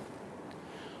തരാമെന്ന് പറഞ്ഞു.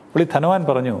 അപ്പോൾ ഈ ധനവാൻ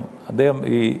പറഞ്ഞു, അദ്ദേഹം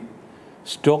ഈ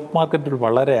സ്റ്റോക്ക് മാർക്കറ്റിൽ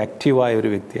വളരെ ആക്റ്റീവായ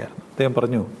ഒരു വ്യക്തിയായിരുന്നു. അദ്ദേഹം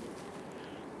പറഞ്ഞു,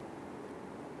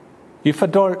 if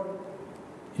at all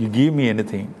you give me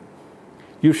anything,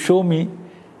 you show me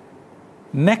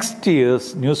next year's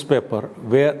newspaper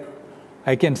where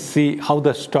I can see how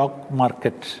the stock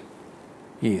market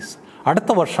is.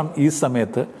 അടുത്ത വർഷം ഈ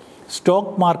സമയത്ത്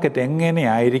സ്റ്റോക്ക് മാർക്കറ്റ്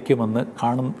എങ്ങനെയായിരിക്കുമെന്ന്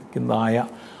കാണിക്കുന്നതായ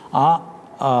ആ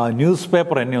ന്യൂസ്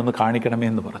പേപ്പർ എന്നെ ഒന്ന് കാണിക്കണമേ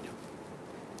എന്ന് പറഞ്ഞു.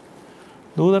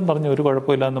 ദൂതൻ പറഞ്ഞു, ഒരു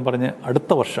കുഴപ്പമില്ല എന്ന് പറഞ്ഞ്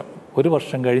അടുത്ത വർഷം, ഒരു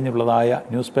വർഷം കഴിഞ്ഞുള്ളതായ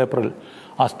ന്യൂസ് പേപ്പറിൽ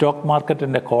ആ സ്റ്റോക്ക്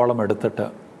മാർക്കറ്റിൻ്റെ കോളം എടുത്തിട്ട്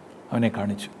അവനെ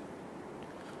കാണിച്ചു.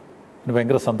 അവന്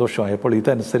ഭയങ്കര സന്തോഷമായി. അപ്പോൾ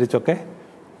ഇതനുസരിച്ചൊക്കെ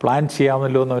പ്ലാൻ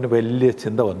ചെയ്യാമല്ലോ എന്ന് അവന് വലിയ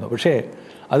ചിന്ത വന്നു. പക്ഷേ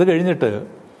അത് കഴിഞ്ഞിട്ട്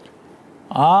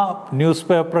ആ ന്യൂസ്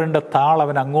പേപ്പറിൻ്റെ താൾ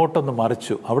അവൻ അങ്ങോട്ടൊന്ന്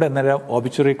മറിച്ചു. അവിടെ അന്നേരം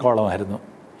ഒബിച്വറി കോളമായിരുന്നു,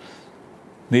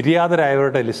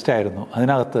 നിര്യാതരായവരുടെ ലിസ്റ്റായിരുന്നു.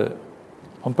 അതിനകത്ത്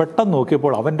അവൻ പെട്ടെന്ന്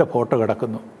നോക്കിയപ്പോൾ അവൻ്റെ ഫോട്ടോ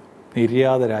കിടക്കുന്നു,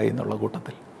 നിര്യാതരായി എന്നുള്ള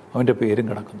കൂട്ടത്തിൽ അവൻ്റെ പേരും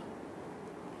കിടക്കുന്നു.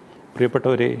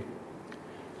 പ്രിയപ്പെട്ടവരെ,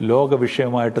 ലോക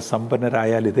വിഷയമായിട്ട്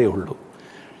സമ്പന്നരായാൽ ഇതേ ഉള്ളൂ.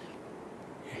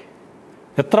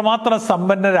 എത്രമാത്രം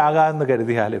സമ്പന്നരാകാമെന്ന്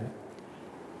കരുതിയാലും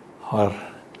അവർ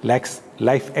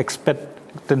ലൈഫ്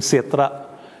എക്സ്പെക്റ്റൻസി എത്ര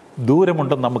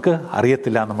ദൂരമുണ്ടെന്ന് നമുക്ക്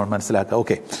അറിയത്തില്ല, നമ്മൾ മനസ്സിലാക്കുക.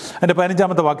 ഓക്കെ, അതിൻ്റെ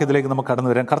 15-ാമത്തെ വാക്യത്തിലേക്ക് നമുക്ക് കടന്നു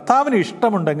വരാം. കർത്താവിന്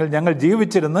ഇഷ്ടമുണ്ടെങ്കിൽ ഞങ്ങൾ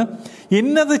ജീവിച്ചിരുന്ന്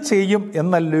ഇന്നത് ചെയ്യും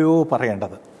എന്നല്ലയോ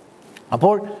പറയേണ്ടത്.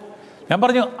 അപ്പോൾ ഞാൻ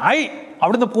പറഞ്ഞു,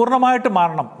 അവിടുന്ന് പൂർണ്ണമായിട്ട്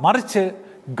മാറണം, മറിച്ച്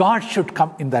God should come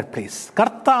in that place.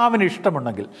 കർത്താവിന്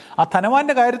ഇഷ്ടമുണ്ടെങ്കിൽ. ആ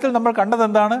ധനവാന്റെ കാര്യത്തിൽ നമ്മൾ കണ്ടത്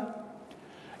എന്താണ്?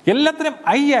 എല്ലാത്തിനും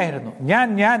ആയിരുന്നു,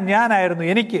 ഞാനായിരുന്നു,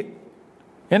 എനിക്ക്,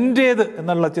 എൻ്റേത്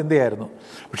എന്നുള്ള ചിന്തയായിരുന്നു.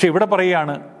 പക്ഷെ ഇവിടെ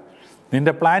പറയുകയാണ്,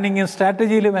 നിൻ്റെ പ്ലാനിങ്ങും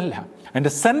സ്ട്രാറ്റജിയിലുമല്ല,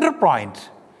 അതിൻ്റെ central point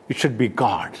it should be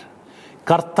God.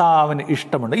 കർത്താവിന്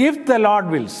ഇഷ്ടമുണ്ട്. If the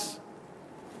Lord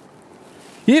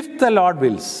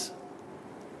Wills.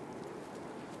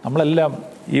 നമ്മളെല്ലാം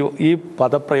ഈ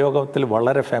പദപ്രയോഗത്തിൽ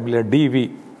വളരെ ഫാമിലിയർ.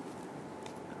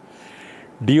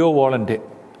 ഡിയോ വോളൻ്റ്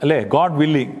അല്ലേ, ഗോഡ്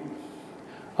വില്ലിങ്.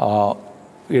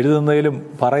 എഴുതുന്നതിലും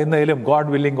പറയുന്നതിലും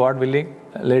ഗോഡ് വില്ലിങ്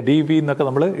അല്ലെ DV എന്നൊക്കെ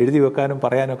നമ്മൾ എഴുതി വെക്കാനും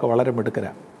പറയാനും ഒക്കെ വളരെ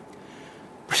മിടുക്കരാണ്.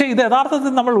 പക്ഷേ ഇത്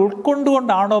യഥാർത്ഥത്തിൽ നമ്മൾ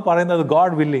ഉൾക്കൊണ്ടുകൊണ്ടാണോ പറയുന്നത്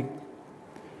ഗോഡ് വില്ലിങ്?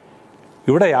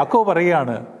 ഇവിടെ യാക്കോബ്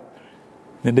പറയുകയാണ്,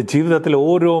 നിൻ്റെ ജീവിതത്തിലെ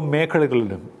ഓരോ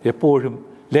മേഖലകളിലും എപ്പോഴും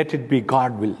let it be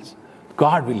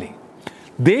God willing.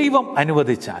 ദൈവം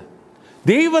അനുവദിച്ചാൽ,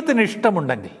 ദൈവത്തിന്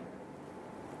ഇഷ്ടമുണ്ടെങ്കിൽ,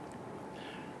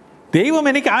 ദൈവം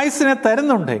എനിക്ക് ആയുസ്സിനെ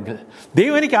തരുന്നുണ്ടെങ്കിൽ,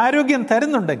 ദൈവം എനിക്ക് ആരോഗ്യം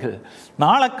തരുന്നുണ്ടെങ്കിൽ,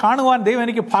 നാളെ കാണുവാൻ ദൈവം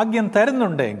എനിക്ക് ഭാഗ്യം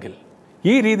തരുന്നുണ്ടെങ്കിൽ,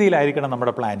 ഈ രീതിയിലായിരിക്കണം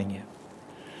നമ്മുടെ പ്ലാനിങ്.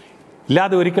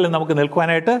 ഇല്ലാതെ ഒരിക്കലും നമുക്ക്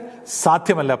നിൽക്കുവാനായിട്ട്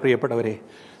സാധ്യമല്ല പ്രിയപ്പെട്ടവരെ.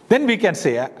 then we can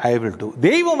say I will do.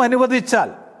 ദൈവം അനുവദിച്ചാൽ,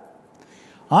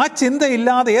 ആ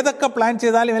ചിന്തയില്ലാതെ ഏതൊക്കെ പ്ലാൻ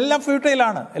ചെയ്താലും എല്ലാം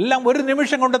ഫ്യൂട്ടൈലാണ്, എല്ലാം ഒരു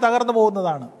നിമിഷം കൊണ്ട് തകർന്നു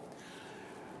പോകുന്നതാണ്.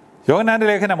 യോഹന്നാന്റെ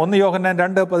ലേഖനം 1 യോഹന്നാൻ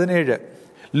 2:17,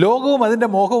 ലോകവും അതിൻ്റെ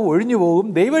മോഹവും ഒഴിഞ്ഞു പോകും,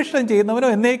 ദൈവ ഇഷ്ടം ചെയ്യുന്നവനോ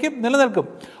എന്നേക്കും നിലനിൽക്കും.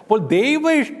 അപ്പോൾ ദൈവ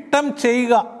ഇഷ്ടം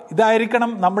ചെയ്യുക,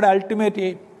 ഇതായിരിക്കണം നമ്മുടെ അൾട്ടിമേറ്റ്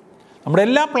എയിം. നമ്മുടെ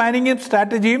എല്ലാ പ്ലാനിങ്ങും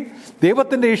സ്ട്രാറ്റജിയും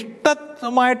ദൈവത്തിൻ്റെ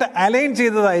ഇഷ്ടമായിട്ട് അലൈൻ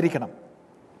ചെയ്തതായിരിക്കണം.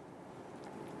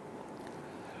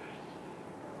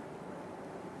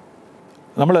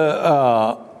 നമ്മൾ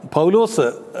പൗലോസ്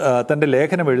തൻ്റെ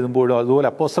ലേഖനം എഴുതുമ്പോഴും അതുപോലെ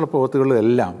അപ്പോസ്തല പ്രവൃത്തികളിലും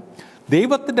എല്ലാം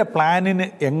ദൈവത്തിൻ്റെ പ്ലാനിന്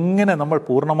എങ്ങനെ നമ്മൾ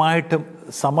പൂർണ്ണമായിട്ടും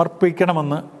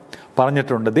സമർപ്പിക്കണമെന്ന്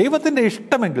പറഞ്ഞിട്ടുണ്ട്. ദൈവത്തിൻ്റെ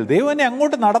ഇഷ്ടമെങ്കിൽ, ദൈവം എന്നെ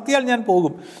അങ്ങോട്ട് നടത്തിയാൽ ഞാൻ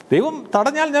പോകും, ദൈവം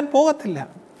തടഞ്ഞാൽ ഞാൻ പോകത്തില്ല.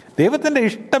 ദൈവത്തിൻ്റെ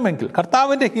ഇഷ്ടമെങ്കിൽ,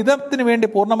 കർത്താവിൻ്റെ ഹിതത്തിന് വേണ്ടി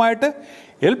പൂർണ്ണമായിട്ട്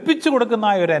ഏൽപ്പിച്ചു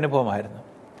കൊടുക്കുന്ന ഒരു അനുഭവമായിരുന്നു.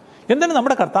 എന്തിന്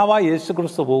നമ്മുടെ കർത്താവായ യേശു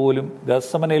ക്രിസ്തു പോലും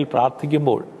ഗത്സമനയിൽ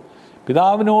പ്രാർത്ഥിക്കുമ്പോൾ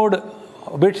പിതാവിനോട്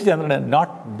ഉപേക്ഷിച്ച് എന്താണ്?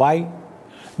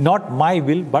 നോട്ട് മൈ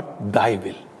വിൽ ബട്ട് ദൈ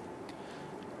വിൽ.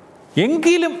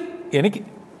 എങ്കിലും എനിക്ക്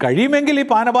കഴിയുമെങ്കിൽ ഈ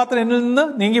പാനപാത്രം എന്നിൽ നിന്ന്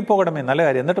നീങ്ങിപ്പോകണമേ. നല്ല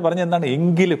കാര്യം. എന്നിട്ട് പറഞ്ഞ എന്താണ്?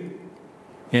 എങ്കിലും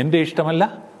എൻ്റെ ഇഷ്ടമല്ല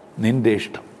നിൻ്റെ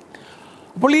ഇഷ്ടം.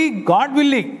 അപ്പോൾ ഈ ഗാഡ്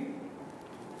വില്ലിങ്,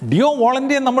 ഡിയോ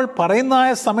വോളണ്ടിയർ നമ്മൾ പറയുന്ന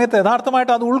സമയത്ത്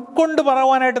യഥാർത്ഥമായിട്ട് അത് ഉൾക്കൊണ്ട്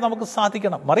പറയുവാനായിട്ട് നമുക്ക്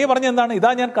സാധിക്കണം. മറിയ പറഞ്ഞ എന്താണ്?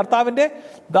 ഇതാ ഞാൻ കർത്താവിൻ്റെ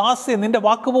ദാസി, നിൻ്റെ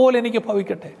വാക്കുപോലെ എനിക്ക്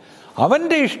ഭവിക്കട്ടെ,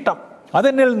 അവൻ്റെ ഇഷ്ടം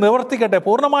അതെന്നിൽ നിവർത്തിക്കട്ടെ,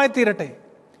 പൂർണ്ണമായി തീരട്ടെ.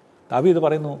 ദാവീദ്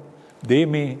പറയുന്നു,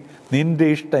 ദൈവമേ നിൻ്റെ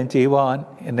ഇഷ്ടം ചെയ്യുവാൻ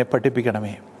എന്നെ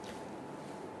പഠിപ്പിക്കണമേ.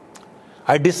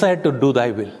 I decide to do they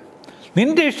will.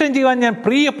 നിൻ്റെ ഇഷ്ടം ചെയ്യുവാൻ ഞാൻ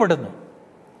പ്രിയപ്പെടുന്നു.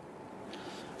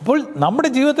 അപ്പോൾ നമ്മുടെ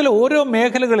ജീവിതത്തിലെ ഓരോ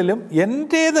മേഖലകളിലും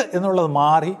എൻ്റേത് എന്നുള്ളത്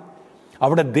മാറി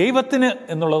അവിടെ ദൈവത്തിന്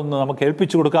എന്നുള്ളതൊന്ന് നമുക്ക്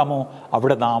ഏൽപ്പിച്ചു കൊടുക്കാമോ?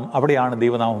 അവിടെയാണ്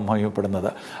ദൈവനാമം മഹിമപ്പെടുന്നത്.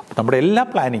 നമ്മുടെ എല്ലാ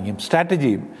പ്ലാനിങ്ങും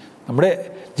സ്ട്രാറ്റജിയും നമ്മുടെ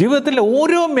ജീവിതത്തിലെ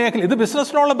ഓരോ മേഖല, ഇത്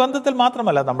ബിസിനസ്സിനുള്ള ബന്ധത്തിൽ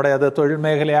മാത്രമല്ല, നമ്മുടെ അത് തൊഴിൽ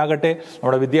മേഖലയാകട്ടെ,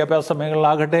 നമ്മുടെ വിദ്യാഭ്യാസ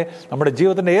മേഖലകളാകട്ടെ, നമ്മുടെ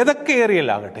ജീവിതത്തിൻ്റെ ഏതൊക്കെ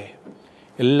ഏരിയയിലാകട്ടെ,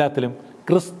 എല്ലാത്തിലും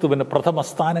ക്രിസ്തുവിന് പ്രഥമ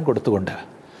സ്ഥാനം കൊടുത്തുകൊണ്ട്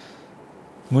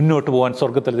മുന്നോട്ട് പോകാൻ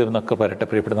സ്വർഗത്തിൽ ദൈവമൊക്കെ വരട്ടെ.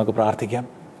 പ്രിയപ്പെട്ട, നമുക്ക് പ്രാർത്ഥിക്കാം.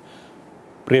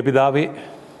 പ്രിയ പിതാവേ,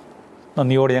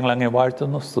 നന്ദിയോടെ ഞങ്ങൾ അങ്ങേ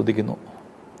വാഴ്ത്തുന്നു, സ്തുതിക്കുന്നു.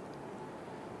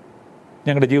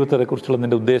 ഞങ്ങളുടെ ജീവിതത്തെക്കുറിച്ചുള്ള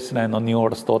നിൻ്റെ ഉദ്ദേശത്തിനായി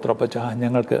നന്ദിയോടെ സ്തോത്രപ്പച്ച.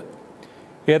 ഞങ്ങൾക്ക്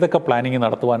ഏതൊക്കെ പ്ലാനിങ്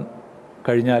നടത്തുവാൻ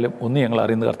കഴിഞ്ഞാലും ഒന്ന് ഞങ്ങൾ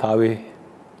അറിയുന്ന കർത്താവേ,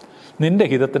 നിൻ്റെ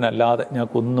ഹിതത്തിനല്ലാതെ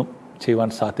ഞങ്ങൾക്കൊന്നും ചെയ്യുവാൻ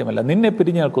സാധ്യമല്ല. നിന്നെ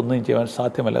പിരിഞ്ഞ് ഞങ്ങൾക്കൊന്നും ചെയ്യുവാൻ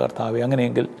സാധ്യമല്ല കർത്താവേ.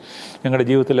 അങ്ങനെയെങ്കിൽ ഞങ്ങളുടെ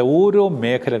ജീവിതത്തിലെ ഓരോ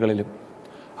മേഖലകളിലും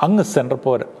അങ്ങ് സെൻട്രൽ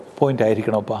പോയിൻ്റ്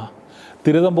ആയിരിക്കണമപ്പാ.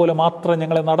 തിരുതം പോലെ മാത്രം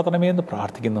ഞങ്ങളെ നടത്തണമേ എന്ന്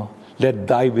പ്രാർത്ഥിക്കുന്നു. ലെറ്റ്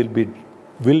ദൈ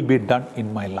will be done in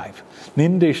my life.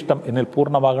 നിൻ്റെ ഇഷ്ടം എന്നിൽ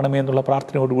പൂർണ്ണമാകണമേ എന്നുള്ള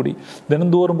പ്രാർത്ഥനയോടുകൂടി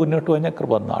ദിനംതോറും മുന്നോട്ട് പോയി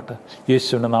കൃപ നാട്ട്.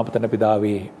 യേശുവിൻ്റെ നാമത്തിൻ്റെ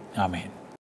പിതാവേ, ആമേൻ.